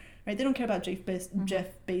doing, right? They don't care about Jeff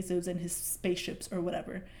Bezos and his spaceships or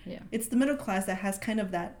whatever. It's the middle class that has kind of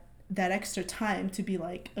that extra time to be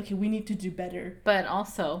like, okay, we need to do better. But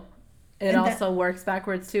also, it also works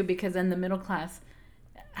backwards too, because then the middle class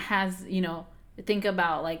has, think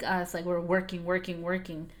about like us, like we're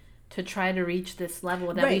working to try to reach this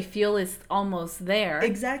level that we feel is almost there.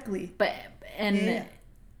 Exactly. But and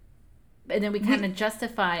then we kind of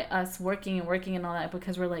justify us working and all that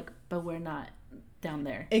because we're like, but we're not down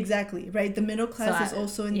there. Exactly. Right. The middle class is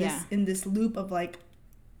also in this loop of like,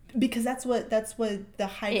 because that's what the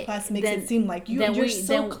high class makes it seem like. You're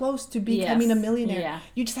so close to becoming a millionaire.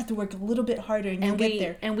 You just have to work a little bit harder and you'll get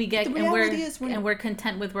there. And we're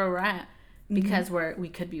content with where we're at because we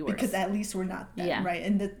could be worse. Because at least we're not that, right?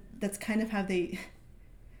 And that's kind of how they.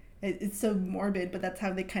 It's so morbid, but that's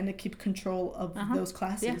how they kind of keep control of those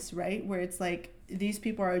classes, right? Where it's like, these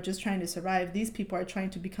people are just trying to survive. These people are trying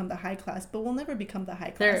to become the high class, but we'll never become the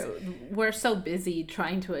high class. We're so busy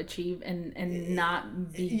trying to achieve and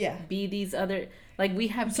not be these other, like we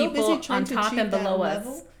have so people on top and below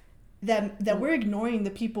us. That we're ignoring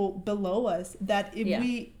the people below us, that if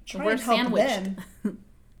we try to help sandwiched. them.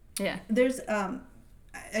 There's,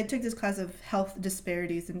 I took this class of health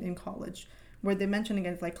disparities in college, where they mention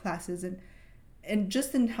again like classes and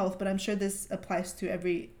just in health, but I'm sure this applies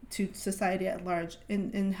to society at large.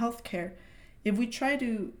 In healthcare, if we try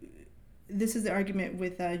to, this is the argument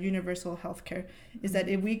with universal healthcare, is that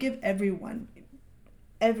if we give everyone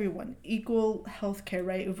everyone equal healthcare,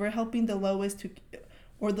 right? If we're helping the lowest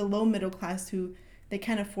or the low middle class who they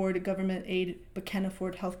can't afford government aid but can't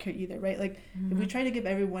afford healthcare either, right? Like if we try to give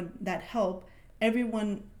everyone that help,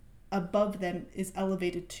 everyone above them is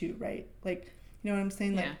elevated too, right? Like, you know what I'm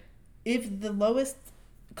saying? Like if the lowest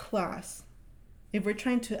class, if we're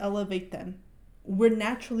trying to elevate them, we're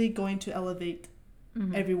naturally going to elevate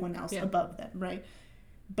everyone else above them, right?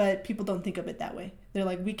 But people don't think of it that way. They're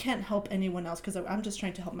like, we can't help anyone else because I'm just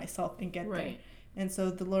trying to help myself and get there. And so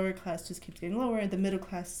the lower class just keeps getting lower, and the middle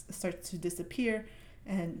class starts to disappear,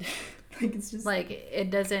 and like it's just like it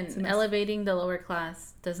doesn't. Elevating the lower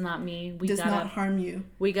class does not mean does not harm you.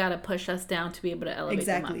 We gotta push us down to be able to elevate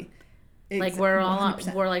them up. Like 100%.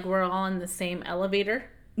 we're all on the same elevator,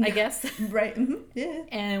 I guess. Right. Yeah.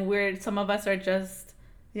 And some of us are just.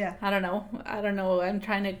 Yeah. I don't know. I'm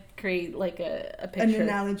trying to create like a picture. An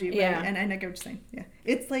analogy, right? Yeah. And I get what you're saying. Yeah.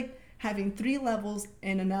 It's like having 3 levels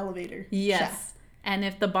in an elevator. Yes. Shaft. And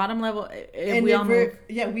if the bottom level, we all move.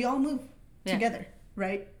 Yeah, we all move together,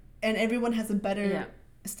 right? And everyone has a better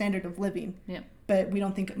standard of living. Yeah. But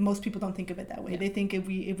most people don't think of it that way. Yeah. They think if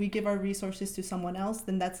we give our resources to someone else,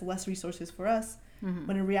 then that's less resources for us.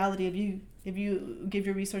 When in reality, if you give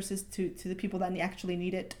your resources to the people that actually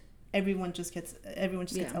need it, everyone just gets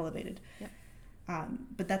elevated. Yeah.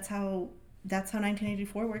 But that's how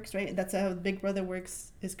 1984 works, right? That's how Big Brother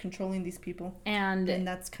works, is controlling these people. And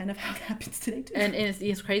that's kind of how it happens today too. And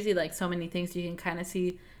it's crazy, like so many things you can kind of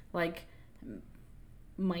see, like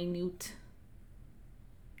minute,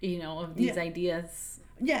 of these ideas.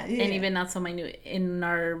 Yeah. And even not so minute in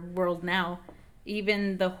our world now.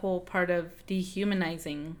 Even the whole part of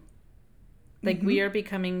dehumanizing. Like we are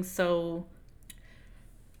becoming so...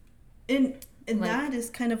 And that is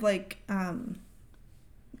kind of like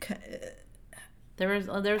there's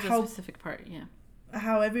a specific part,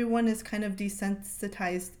 how everyone is kind of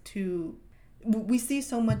desensitized to. We see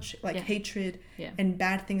so much like hatred and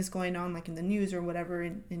bad things going on, like in the news or whatever,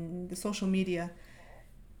 in the social media,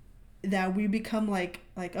 that we become like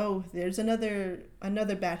oh, there's another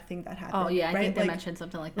bad thing that happened. Oh yeah, I think they mentioned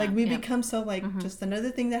something like that. Like we become so like just another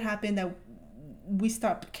thing that happened that we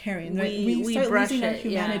stop caring, right? We start losing our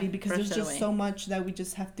humanity because there's just so much that we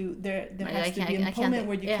just have to. There has to be a moment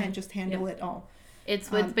where you can't just handle it all. It's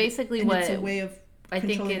basically what it's a way of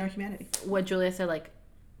controlling our humanity. What Julia said, like,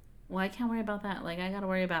 well, I can't worry about that. Like, I gotta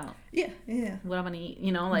worry about what I'm gonna eat.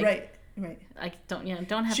 Like right. I don't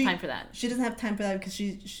have time for that. She doesn't have time for that because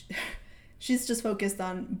she's just focused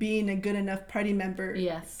on being a good enough party member.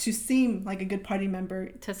 Yes. To seem like a good party member.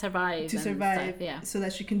 To survive. Stuff, so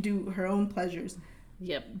that she can do her own pleasures.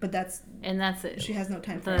 Yep. But that's it. She has no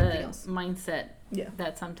time for anything else. Mindset. Yeah.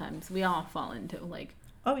 That sometimes we all fall into, like.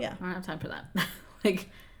 Oh yeah. I don't have time for that. Like.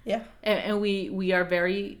 Yeah. And we are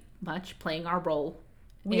very much playing our role.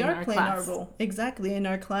 We are playing our role, exactly, in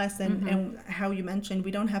our class, and how you mentioned,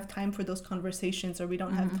 we don't have time for those conversation, or we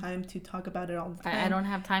don't have time to talk about it all the time. I don't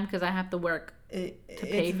have time because I have to work to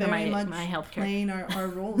pay for my health care. Playing our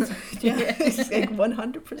roles. Yeah, it's like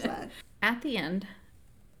 100%. At the end,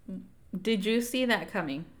 did you see that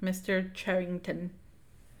coming, Mr. Charrington?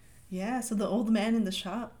 Yeah, so the old man in the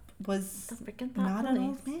shop was not an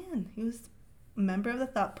old man. He was a member of the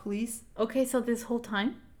Thought Police. Okay, so this whole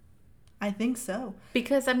time? I think so.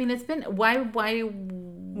 Because, I mean, it's been... Why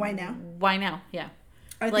now? Why now? Yeah.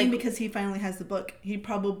 I think because he finally has the book. He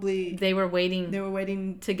probably... They were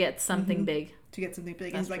waiting to get something big. To get something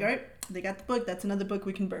big. And he's like, all right, they got the book. That's another book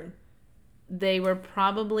we can burn. They were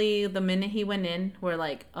probably, the minute he went in, were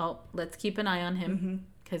like, oh, let's keep an eye on him.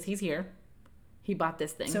 Because he's here. He bought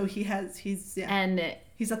this thing. So he's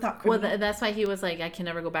a thought criminal. Well, that's why he was like, I can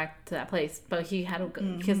never go back to that place. But he had to go,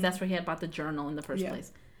 because that's where he had bought the journal in the first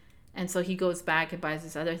place. And so he goes back and buys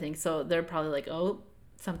this other thing. So they're probably like, oh,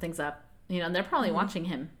 something's up. And they're probably watching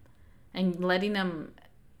him and letting them,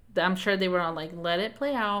 I'm sure they were all like, let it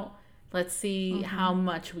play out. Let's see how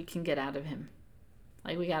much we can get out of him.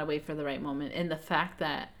 Like, we got to wait for the right moment. And the fact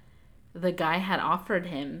that the guy had offered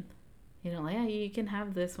him, like, yeah, you can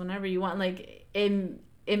have this whenever you want. Like,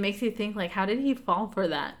 it makes you think, like, how did he fall for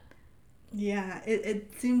that? Yeah,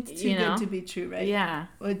 it seemed too good to be true, right? Yeah.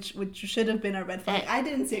 Which should have been a red flag. I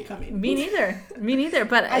didn't see it coming. Me neither.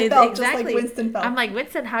 But I felt just like Winston felt. I'm like,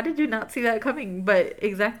 Winston, how did you not see that coming? But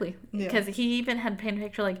exactly. Because he even had painted a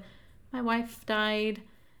picture like, my wife died,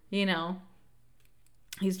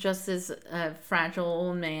 He's just this fragile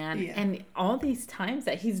old man. Yeah. And all these times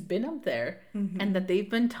that he's been up there and that they've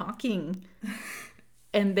been talking...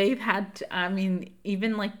 And they've had to,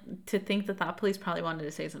 even like to think the Thought Police probably wanted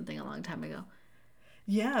to say something a long time ago.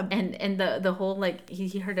 Yeah. And the whole, like,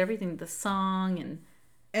 he heard everything, the song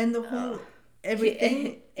and the whole,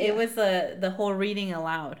 everything. It was the whole reading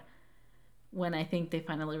aloud when I think they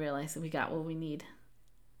finally realized that we got what we need.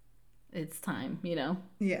 It's time,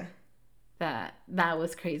 Yeah. That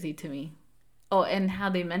was crazy to me. Oh, and how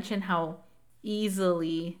they mentioned how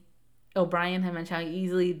easily O'Brien had mentioned how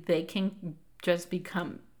easily they can just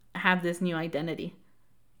have this new identity.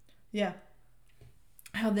 Yeah.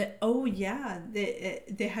 How they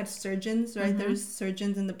had surgeons, right? There's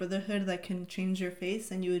surgeons in the Brotherhood that can change your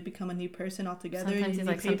face and you would become a new person altogether.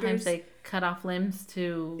 Sometimes they cut off limbs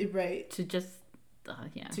to just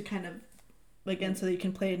to kind of again so that you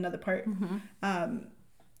can play another part.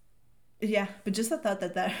 Yeah, but just the thought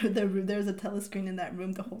that there was a telescreen in that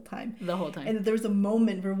room the whole time, and there was a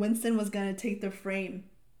moment where Winston was gonna take the frame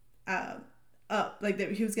up, like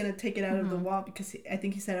he was gonna take it out of the wall because I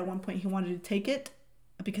think he said at one point he wanted to take it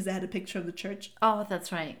because it had a picture of the church. Oh,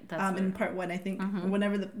 that's right. In part one, I think one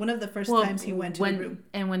of the first times he went to the room.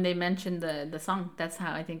 And when they mentioned the song, that's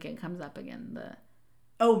how I think it comes up again. The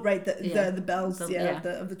bells, of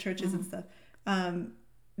the churches and stuff.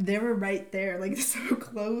 They were right there, like so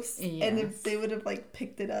close. Yes. And if they would have like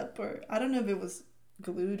picked it up, or I don't know if it was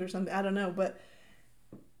glued or something, I don't know, but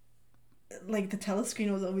like the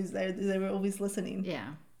telescreen was always there. They were always listening.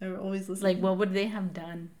 Yeah. They were always listening. Like, what would they have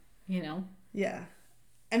done? Yeah.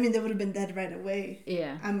 I mean, they would have been dead right away.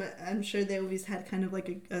 Yeah. I'm sure they always had kind of like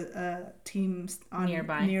a team on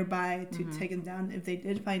nearby to take them down if they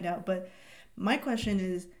did find out. But my question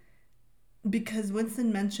is, because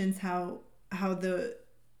Winston mentions how the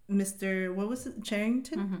Mr. what was it,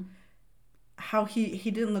 Charrington? How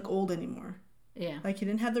he didn't look old anymore. Yeah. Like he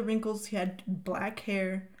didn't have the wrinkles. He had black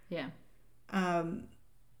hair. Yeah.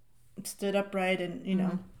 Stood upright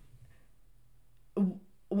and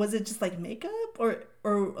was it just like makeup or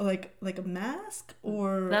like a mask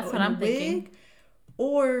or that's what I'm thinking,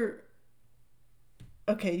 or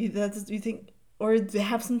you think, or do they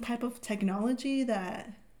have some type of technology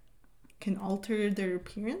that can alter their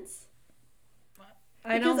appearance?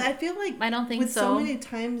 I feel like I don't think with so many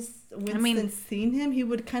times Winston's seen him, he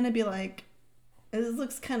would kind of be like, this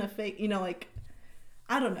looks kind of fake, like,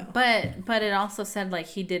 I don't know. But it also said like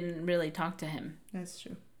he didn't really talk to him. That's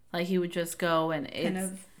true. Like he would just go and kind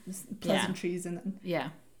of pleasantries and then yeah.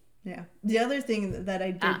 The other thing that I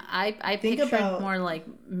did I think about more like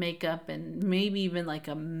makeup and maybe even like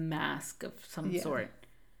a mask of some sort.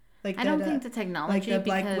 Like I don't think the technology, like the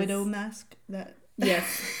Black Widow mask that.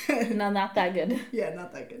 Yes. No, not that good. Yeah,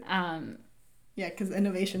 not that good. Yeah, because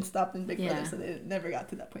innovation stopped in Big Brother, so they never got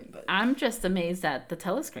to that point. But I'm just amazed at the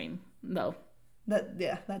telescreen, though. That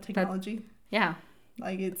technology.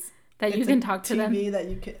 Like it's you can talk to them. That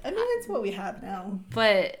you can. I mean, it's what we have now.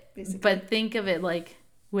 But think of it like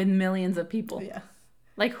with millions of people. Yeah.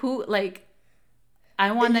 Like who? Like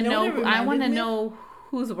I want to know. I want to know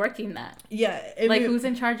who's working that. Yeah. Who's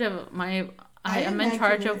in charge of my? I'm in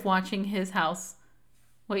charge of watching his house.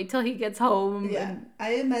 Wait till he gets home. Yeah,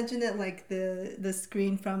 I imagine it like the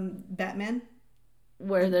screen from Batman,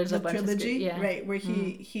 where there's a bunch trilogy, of right? Where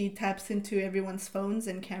he taps into everyone's phones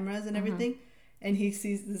and cameras and everything, and he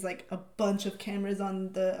sees there's like a bunch of cameras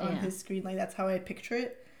on his screen. Like that's how I picture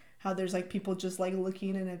it. How there's like people just like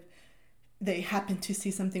looking, and if they happen to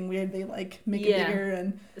see something weird, they like make it bigger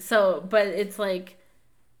and. So, but it's like.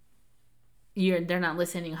 They're not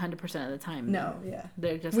listening 100% of the time. No, yeah.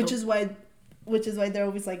 They're just which is why they're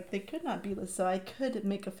always like, they could not be listening. So I could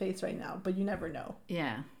make a face right now, but you never know.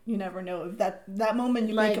 Yeah. You never know if that moment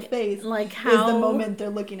you make a face like is the moment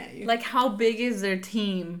they're looking at you. Like how big is their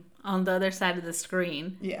team on the other side of the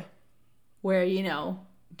screen? Yeah. Where,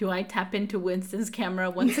 do I tap into Winston's camera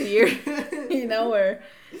once a year? Or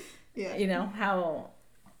yeah. How,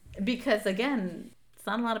 because again, it's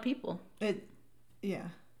not a lot of people. Yeah.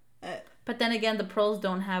 But then again, the pros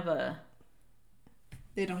don't have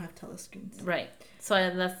they don't have telescreens. Right. So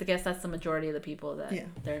that's the majority of the people that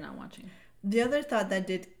they're not watching. The other thought that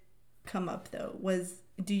did come up, though, was,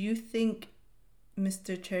 do you think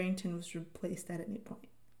Mr. Charrington was replaced at any point?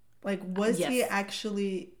 Like, was he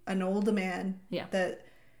actually an old man? Yeah.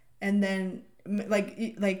 And then,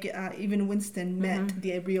 even Winston met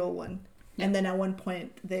the real one. Yeah. And then at one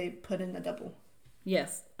point, they put in a double.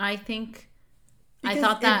 Yes. I think... Because I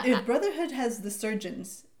thought that if Brotherhood has the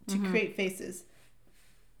surgeons to create faces,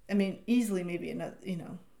 I mean, easily maybe another,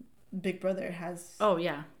 Big Brother has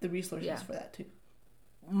the resources for that too.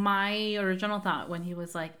 My original thought when he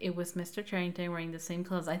was like, it was Mr. Charrington wearing the same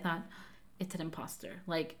clothes, I thought it's an imposter.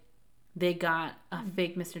 Like they got a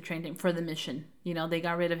fake Mr. Charrington for the mission. They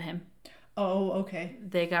got rid of him. Oh, okay.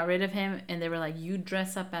 They got rid of him and they were like, you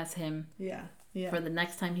dress up as him. Yeah. For the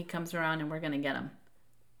next time he comes around and we're going to get him.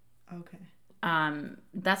 Okay.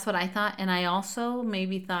 That's what I thought. And I also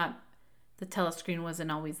maybe thought the telescreen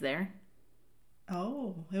wasn't always there.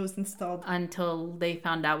 Oh, it was installed. Until they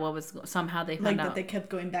found out somehow they found out. That they kept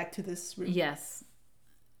going back to this room. Yes.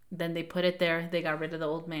 Then they put it there. They got rid of the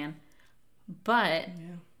old man. But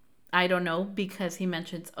I don't know, because he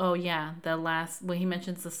mentions, when he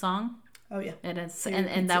mentions the song. Oh yeah.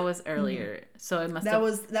 And that was earlier. Mm-hmm. So it must that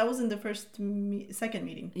was in the second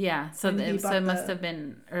meeting. Yeah. So it must have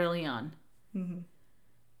been early on. Mm-hmm.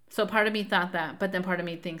 So part of me thought that, but then part of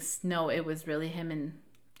me thinks, no, it was really him, and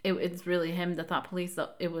it's really him, the thought police.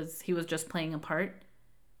 He was just playing a part,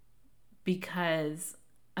 because,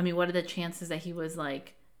 I mean, what are the chances that he was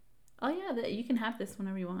like, oh yeah, you can have this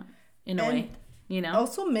whenever you want, in a way,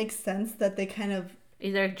 Also makes sense that they kind of,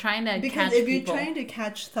 they're trying to because if you're trying to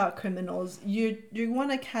catch thought criminals, you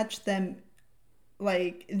want to catch them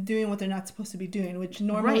like doing what they're not supposed to be doing, which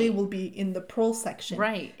normally will be in the parole section.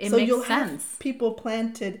 Right. It makes sense. Have people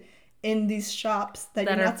planted in these shops that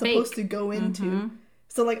you're not supposed to go into. Mm-hmm.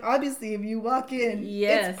 So, like, obviously, if you walk in,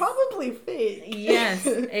 it's probably fake. Yes,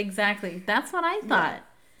 exactly. That's what I thought.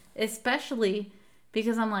 Yeah. Especially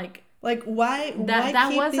because I'm like... why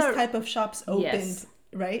keep these type of shops opened,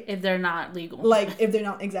 right? If they're not legal. If they're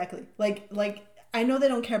not, exactly. I know they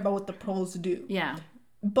don't care about what the proles do. Yeah.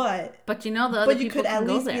 But the other people you could at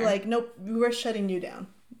least be like, nope, we're shutting you down.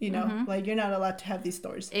 Mm-hmm. You're not allowed to have these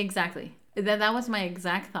stores. Exactly. That was my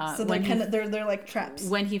exact thought. So they're like traps.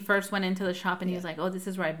 When he first went into the shop and he was like, oh, this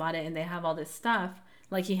is where I bought it, and they have all this stuff.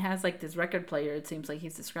 Like, he has like this record player, it seems like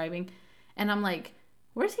he's describing. And I'm like,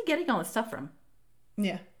 where's he getting all this stuff from?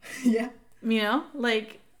 Yeah. Yeah.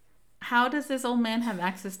 How does this old man have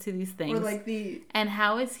access to these things? Or and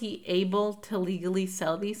how is he able to legally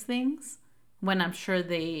sell these things when I'm sure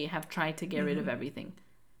they have tried to get rid of everything?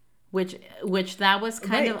 Which that was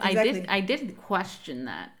kind of, exactly. I did question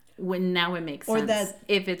that. When now it makes sense. Or that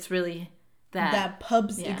if it's really that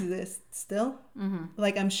pubs exist still.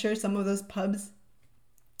 Mm-hmm. I'm sure some of those pubs,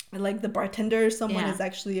 like the bartender or someone is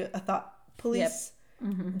actually a thought police.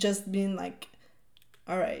 Yep. Mm-hmm. Just being like,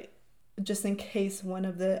 all right, just in case one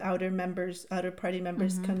of the outer party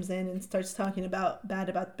members mm-hmm. comes in and starts talking bad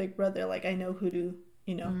about Big Brother, like, I know who to,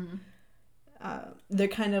 mm-hmm. They're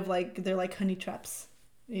kind of they're like honey traps.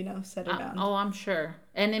 Set around. Oh, I'm sure.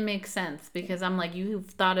 And it makes sense, because I'm like, you've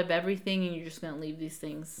thought of everything and you're just going to leave these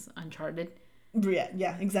things uncharted.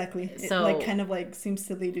 Yeah, exactly. So, it seems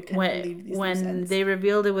silly to leave these when they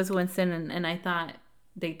revealed it was Winston, and I thought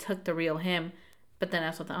they took the real him, but then I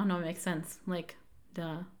also thought, oh no, it makes sense.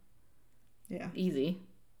 Duh. Yeah. Easy.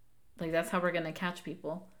 That's how we're going to catch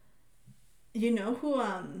people. You know who,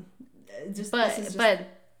 but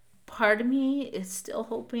part of me is still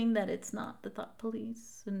hoping that it's not the thought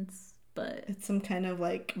police, but it's some kind of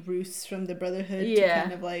ruse from the Brotherhood to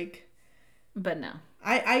kind of But no,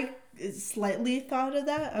 I slightly thought of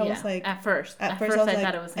that. I was like, at first I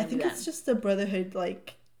thought it was. I think it's just the Brotherhood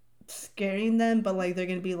scaring them, but they're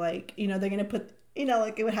gonna be they're gonna put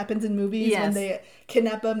what happens in movies when they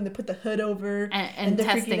kidnap them, they put the hood over and they're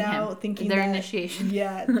testing freaking out, thinking their initiation.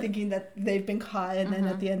 Yeah, thinking that they've been caught, and then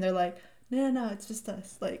at the end they're like, no, it's just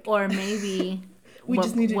us. Or maybe we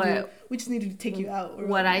just needed to take you out. Or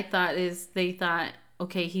what I thought is they thought,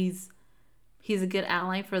 okay, he's a good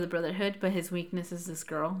ally for the Brotherhood, but his weakness is this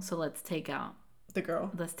girl. So let's take out the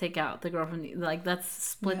girl. Let's take out the girl from let's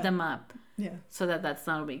split them up. Yeah. So that's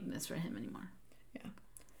not a weakness for him anymore. Yeah.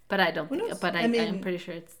 But I don't think. But I'm pretty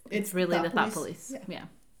sure it's really the thought police. Yeah.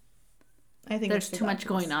 I think there's too much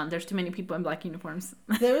going on. There's too many people in black uniforms.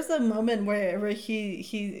 There was a moment where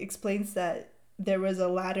he explains that there was a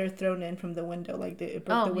ladder thrown in from the window, it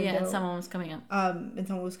broke the window. Yeah, and someone was coming up.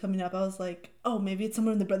 I was like, oh, maybe it's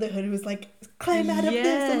someone in the Brotherhood who was like, climb out of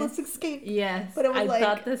this and let's escape. Yes, but I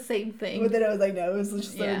thought the same thing. But then I was like, no, it was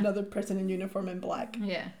just another person in uniform in black.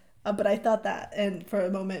 Yeah. But I thought that, and for a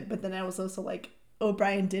moment, but then I was also like,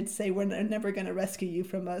 O'Brien did say we're never going to rescue you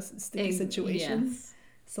from a sticky situation. Yes.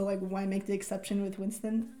 So, why make the exception with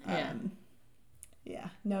Winston? Yeah.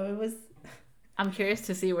 No, it was... I'm curious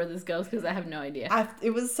to see where this goes, because I have no idea.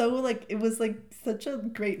 It was such a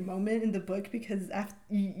great moment in the book, because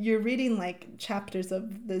you're reading, chapters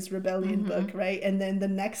of this rebellion mm-hmm. book, right? And then the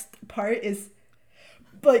next part is,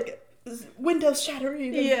 windows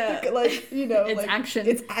shattering. Yeah. It's action.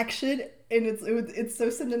 It's action, and it's so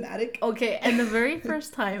cinematic. Okay, and the very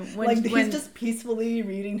first time when he's just peacefully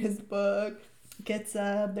reading his book, gets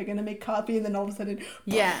up, they're gonna make coffee, and then all of a sudden,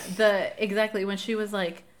 exactly when she was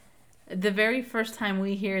like, the very first time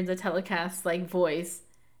we hear the telecast voice,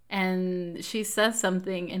 and she says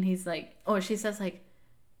something, and he's like, she says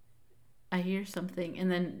I hear something,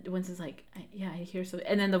 and then Winston's like, I hear something,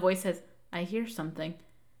 and then the voice says, I hear something.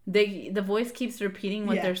 The voice keeps repeating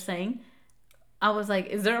what they're saying. I was like,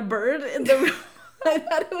 is there a bird in the room? I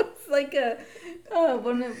thought it was like a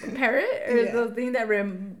parrot or the thing that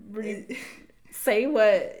say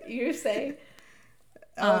what you say.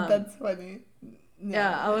 That's funny. No.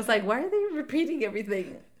 Yeah, I was like, why are they repeating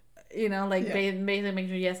everything? You know, like basically make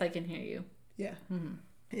sure, yes, I can hear you. Yeah. Mm-hmm.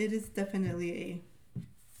 It is definitely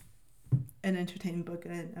an entertaining book,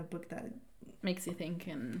 and a book that makes you think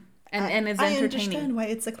and it's entertaining. I understand why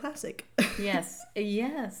it's a classic. Yes.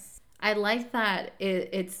 I like that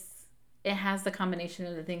it has the combination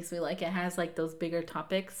of the things we like. It has like those bigger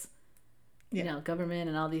topics, you know, government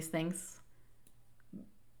and all these things,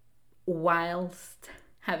 whilst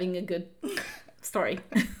having a good story,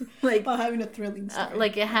 like while having a thrilling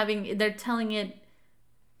story, they're telling it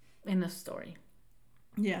in a story.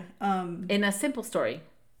 Yeah. In a simple story.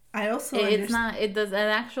 I also an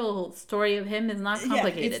actual story of him is not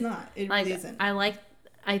complicated. Yeah, it's not. It really isn't.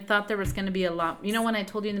 I thought there was going to be a lot. You know, when I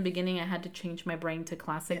told you in the beginning, I had to change my brain to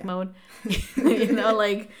classic mode. You know,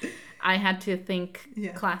 like I had to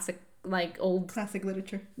think classic, like old classic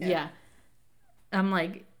literature. Yeah. I'm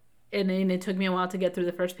like, and it took me a while to get through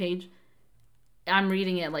the first page. I'm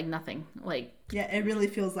reading it like nothing. Like it really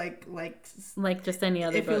feels like just any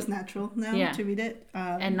other book. It feels natural now to read it,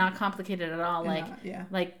 and not complicated at all.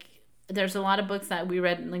 Like there's a lot of books that we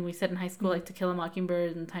read, like we said in high school, like To Kill a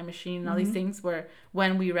Mockingbird and Time Machine and all these things, where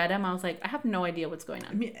when we read them, I was like, I have no idea what's going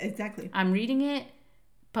on. I mean, exactly. I'm reading it,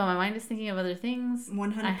 but my mind is thinking of other things.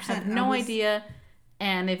 100%. I have no idea.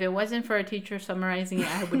 And if it wasn't for a teacher summarizing it,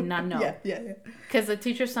 I would not know. Yeah. Because the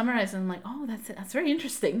teacher summarized, and I'm like, oh, that's very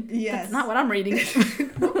interesting. Yes. That's not what I'm reading.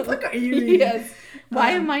 What book are you reading? Yes. Why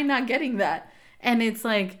am I not getting that? And it's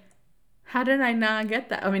like, how did I not get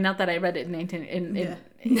that? I mean, not that I read it in 1984.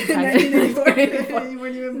 You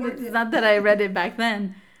weren't even born yet. Not that I read it back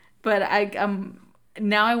then, but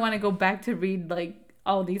now I want to go back to read like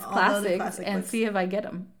all these classics and see if I get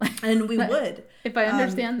them. And we would if I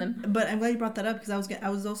understand them. But I'm glad you brought that up, because I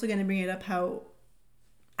was also going to bring it up how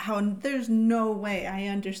there's no way I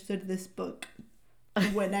understood this book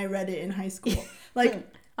when I read it in high school. Like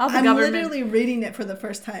I'm literally reading it for the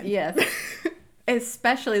first time. Yes.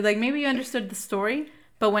 Especially like maybe you understood the story,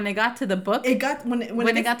 but when it got to the book, when it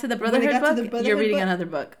got to the Brotherhood book, you're reading another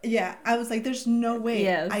book. Yeah, I was like, there's no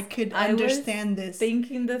way I could understand this.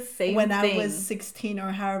 Thinking the same when thing. I was 16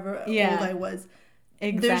 or however old I was.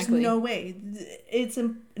 Exactly. There's no way.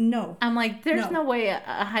 No. I'm like, there's no way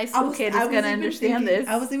a high school kid is going to understand this.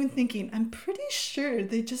 I was even thinking, I'm pretty sure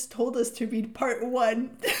they just told us to read part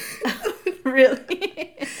 1.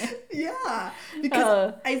 Really? Yeah.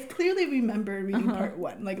 Because I clearly remember reading part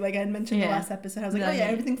 1. Like I had mentioned in the last episode, I was like, oh yeah,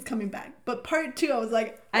 everything's coming back. But part 2, I was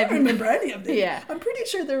like, I don't remember any of this. Yeah. I'm pretty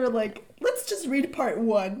sure they were like, let's just read part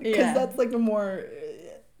 1. Because that's like a more...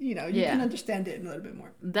 you can understand it a little bit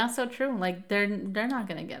more. That's so true. Like they're not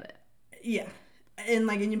gonna get it. Yeah, and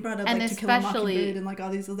you brought up like To Kill a Mockingbird and like all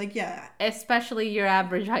these, like especially your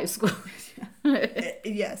average high school.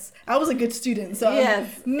 Yes, I was a good student, so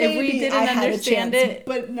maybe if we didn't understand it,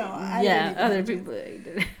 but no, other people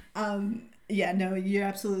did. Yeah, no, you're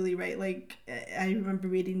absolutely right. Like I remember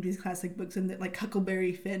reading these classic books and like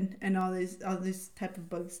Huckleberry Finn and all these type of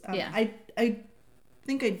books. I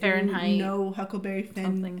think I do know Huckleberry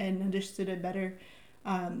Finn and understood it better,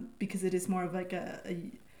 because it is more of like a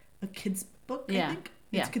kid's book. I think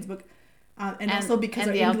it's a kid's book, and also because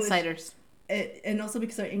our the English, Outsiders, and also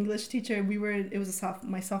because our English teacher, it was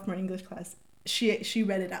my sophomore English class. She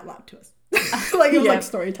read it out loud to us, like it was like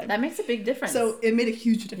story time. That makes a big difference. So it made a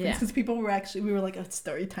huge difference because people were we were like a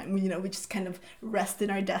story time. We just kind of rest in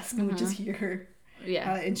our desk and we just hear her.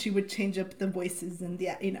 Yeah, and she would change up the voices and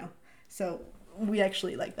so. We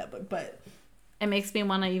actually like that book, but it makes me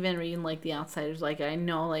want to even read like The Outsiders. Like I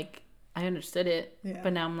know, like I understood it,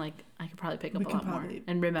 but now I'm like I could probably pick up a lot more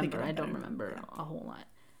and remember. I don't remember a whole lot.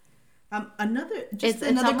 It's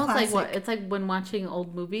almost classic. like it's like when watching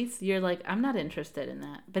old movies, you're like, I'm not interested in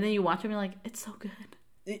that, but then you watch them, you're like, it's so good.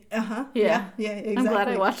 Yeah, exactly. I'm glad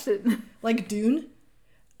I watched it. Like Dune.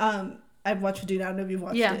 I've watched Dune. I don't know if you've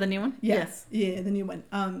watched it. Yeah, the new one. Yes. Yeah, the new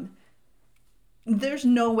one. There's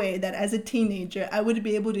no way that as a teenager I would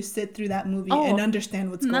be able to sit through that movie and understand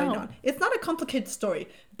what's going on. It's not a complicated story,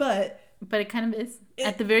 but it kind of is.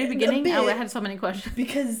 At the very beginning, I had so many questions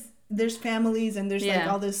because there's families and there's like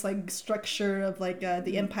all this like structure of like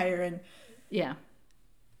the empire and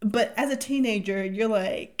But as a teenager, you're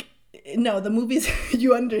like, no, the movies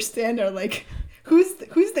you understand are like, who's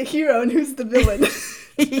the hero and who's the villain?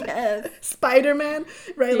 Yes, Spider-Man,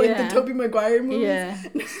 right? Like the Tobey Maguire movies. Yeah,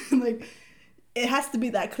 like. It has to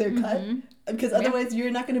be that clear cut. because otherwise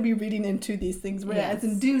you're not going to be reading into these things. Whereas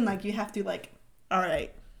in Dune, like, you have to, like, all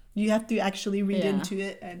right, you have to actually read into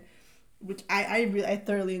it, and which I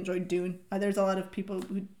thoroughly enjoyed Dune. There's a lot of people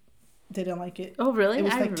who didn't like it. Oh, really? It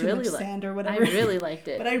was like too much sand or whatever. I really liked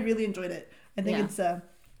it. But I really enjoyed it. I think it's I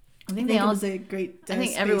think it was a great I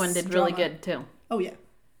think everyone did really good too. Oh yeah.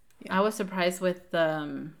 I was surprised with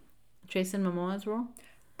Jason Momoa's role.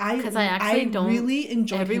 Because I don't really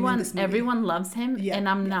enjoyed him in this movie. Everyone loves him, and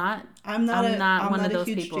I'm not one of those people. I'm not a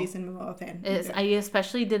huge Jason Momoa fan. I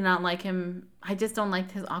especially did not like him. I just don't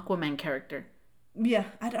like his Aquaman character. Yeah,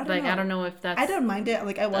 I don't know. I don't know if that's... I don't mind it.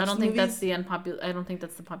 Like, I don't think that's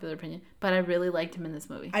the popular opinion. But I really liked him in this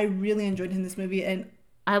movie. I really enjoyed him in this movie, and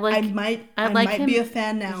I might be a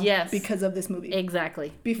fan now because of this movie.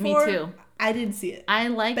 Exactly. Before, me too. I didn't see it. I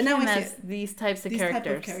like him as these types of characters.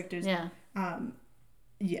 Type of characters. Yeah.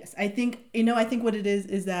 Yes, I think what it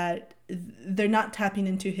is that they're not tapping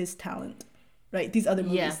into his talent. Right, these other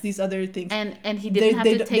movies, these other things, and he didn't have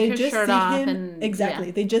to take his shirt off, and exactly,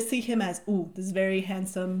 they just see him as this very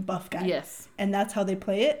handsome buff guy. Yes, and that's how they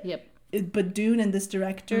play it. Yep. But Dune and this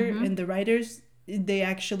director and the writers, they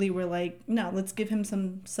actually were like, no, let's give him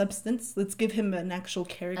some substance. Let's give him an actual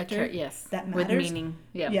character. That matters. With meaning.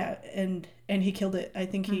 Yeah. Yeah, and he killed it. I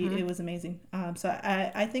think it was amazing. So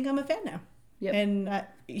I think I'm a fan now. Yep. And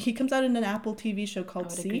he comes out in an Apple TV show called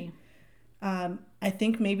See. I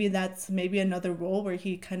think maybe that's another role where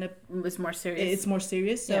he kind of was more serious. It's more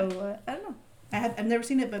serious. So I don't know. I've never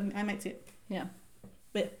seen it, but I might see it. Yeah.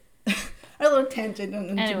 But a little tangent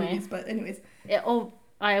on movies. But anyways.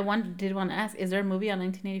 I did want to ask: is there a movie on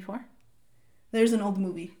 1984? There's an old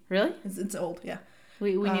movie. Really? It's old. Yeah.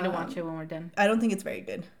 We need to watch it when we're done. I don't think it's very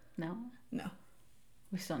good. No.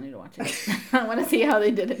 We still need to watch it. I want to see how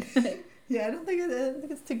they did it. Yeah, I think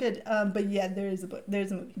it's too good. But yeah, there's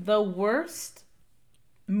a movie. The worst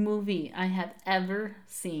movie I have ever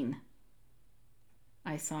seen.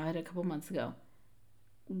 I saw it a couple months ago.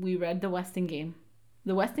 We read The Westing Game.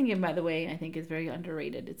 The Westing Game, by the way, I think is very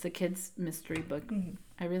underrated. It's a kid's mystery book. Mm-hmm.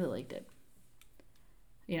 I really liked it.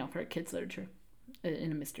 For kids' literature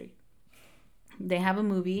in a mystery. They have a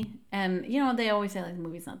movie, and they always say like the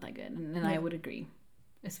movie's not that good, and I would agree.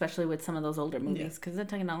 Especially with some of those older movies because of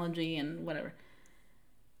technology and whatever.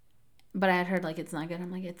 But I had heard like it's not good.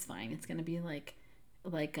 I'm like, it's fine. It's gonna be like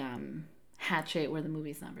Hatchet, where the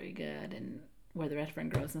movie's not very good and where the red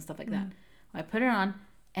friend grows and stuff like that. I put it on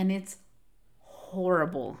and it's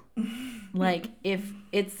horrible. Like, if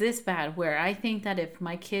it's this bad, where I think that if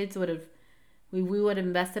my kids would have, we would have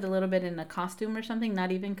invested a little bit in a costume or something.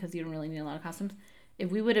 Not even, because you don't really need a lot of costumes.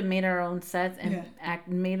 If we would have made our own sets and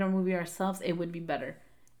made our movie ourselves, it would be better.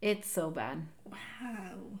 It's so bad.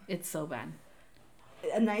 Wow. It's so bad.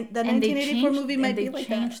 The 1984 movie might be like that.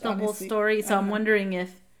 They changed the whole story, so I'm wondering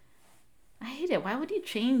if... I hate it. Why would you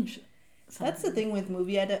change something? That's the thing with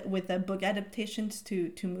book adaptations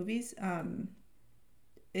to movies.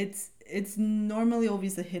 It's normally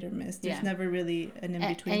always a hit or miss. There's never really an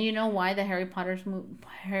in-between. And you know why the Harry Potter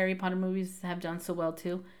movies have done so well,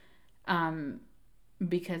 too?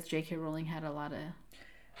 Because J.K. Rowling had a lot of...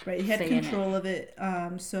 Right, he had control of it,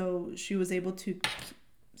 so she was able to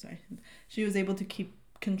keep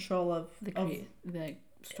control of the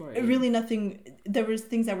story. Really, nothing. There was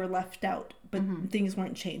things that were left out, but things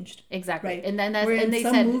weren't changed. Exactly, right? And then they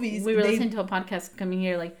said movies, we were listening to a podcast coming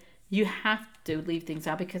here, like, you have to leave things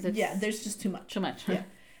out because it's there's just too much. Yeah,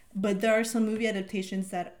 but there are some movie adaptations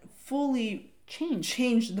that fully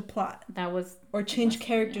change the plot. Change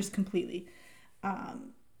characters completely.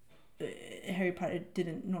 Harry Potter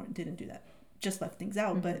didn't do that. Just left things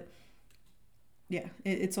out, but yeah,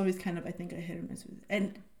 it's always kind of, I think, a hit or miss.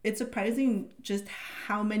 And it's surprising just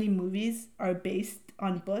how many movies are based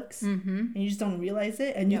on books, and you just don't realize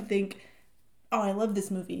it, and you think, oh, I love this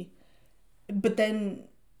movie, but then,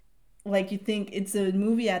 like, you think it's a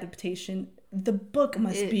movie adaptation, the book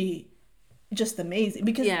must be just amazing,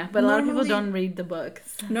 because but a lot of people don't read the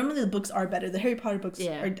books. Normally the books are better. The Harry Potter books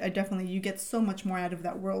are definitely, you get so much more out of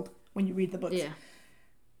that world when you read the books.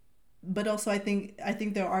 But also I think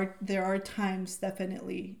there are times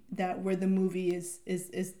definitely that where the movie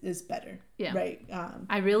is better. Right.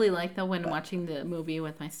 I really like that when watching the movie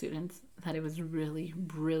with my students, that it was really,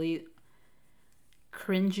 really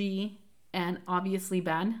cringy and obviously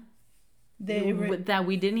bad. That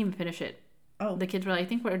we didn't even finish it. Oh. The kids were like, I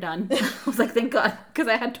think we're done. I was like, thank God, because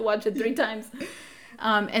I had to watch it 3 times.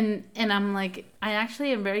 And I'm like, I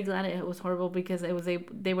actually am very glad it was horrible, because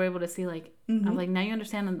they were able to see, like, I'm like, now you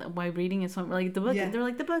understand why reading is so, like, the book. They're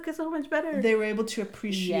like, the book is so much better. They were able to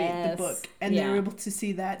appreciate the book, and they were able to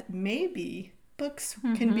see that maybe books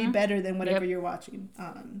can be better than whatever you're watching.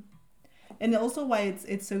 And also why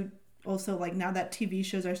it's so also like now that TV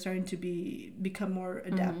shows are starting to become more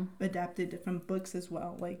adapted from books as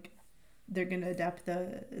well. Like they're gonna adapt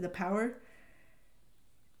the Power.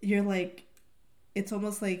 You're like, it's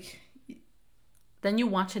almost like. Then you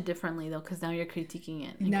watch it differently though, because now you're critiquing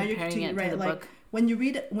it and now comparing it to the book. When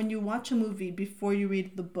you watch a movie before you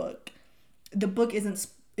read the book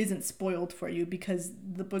isn't spoiled for you because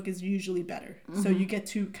the book is usually better. So you get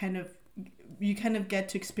to kind of get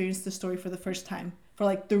to experience the story for the first time, for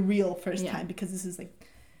like the real first time, because this is like.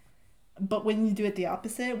 But when you do it the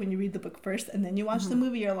opposite, when you read the book first and then you watch the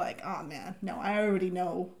movie, you're like, oh man, no, I already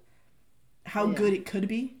know how good it could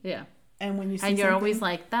be. Yeah. And when you see you're always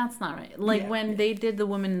like, that's not right. Like when they did The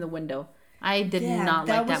Woman in the Window, I did not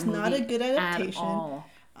like that movie. That was not a good adaptation at all.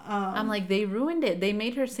 I'm like, they ruined it. They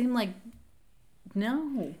made her seem like,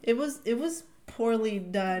 no. It was poorly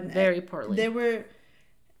done. Very poorly. I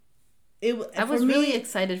was really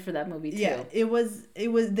excited for that movie too. Yeah, it was.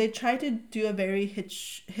 They tried to do a very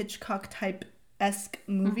Hitchcock type-esque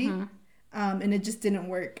movie, and it just didn't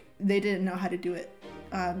work. They didn't know how to do it.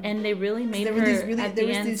 And they really made her at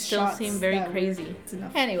the end still seem very crazy.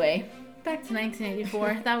 Anyway, back to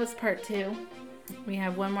 1984. That was part 2. We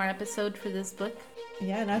have one more episode for this book.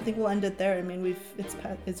 Yeah, and I think we'll end it there. I mean,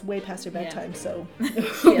 it's way past your bedtime, so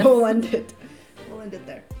we'll end it. We'll end it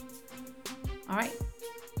there. All right.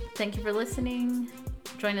 Thank you for listening.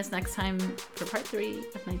 Join us next time for part 3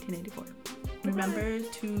 of 1984. Remember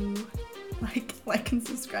to like and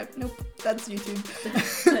subscribe. Nope, that's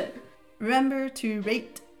YouTube. Remember to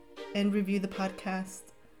rate and review the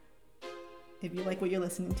podcast if you like what you're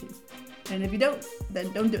listening to. And if you don't,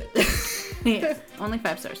 then don't do it. Only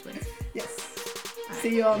 5 stars, please. Yes.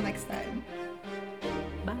 See you all next time.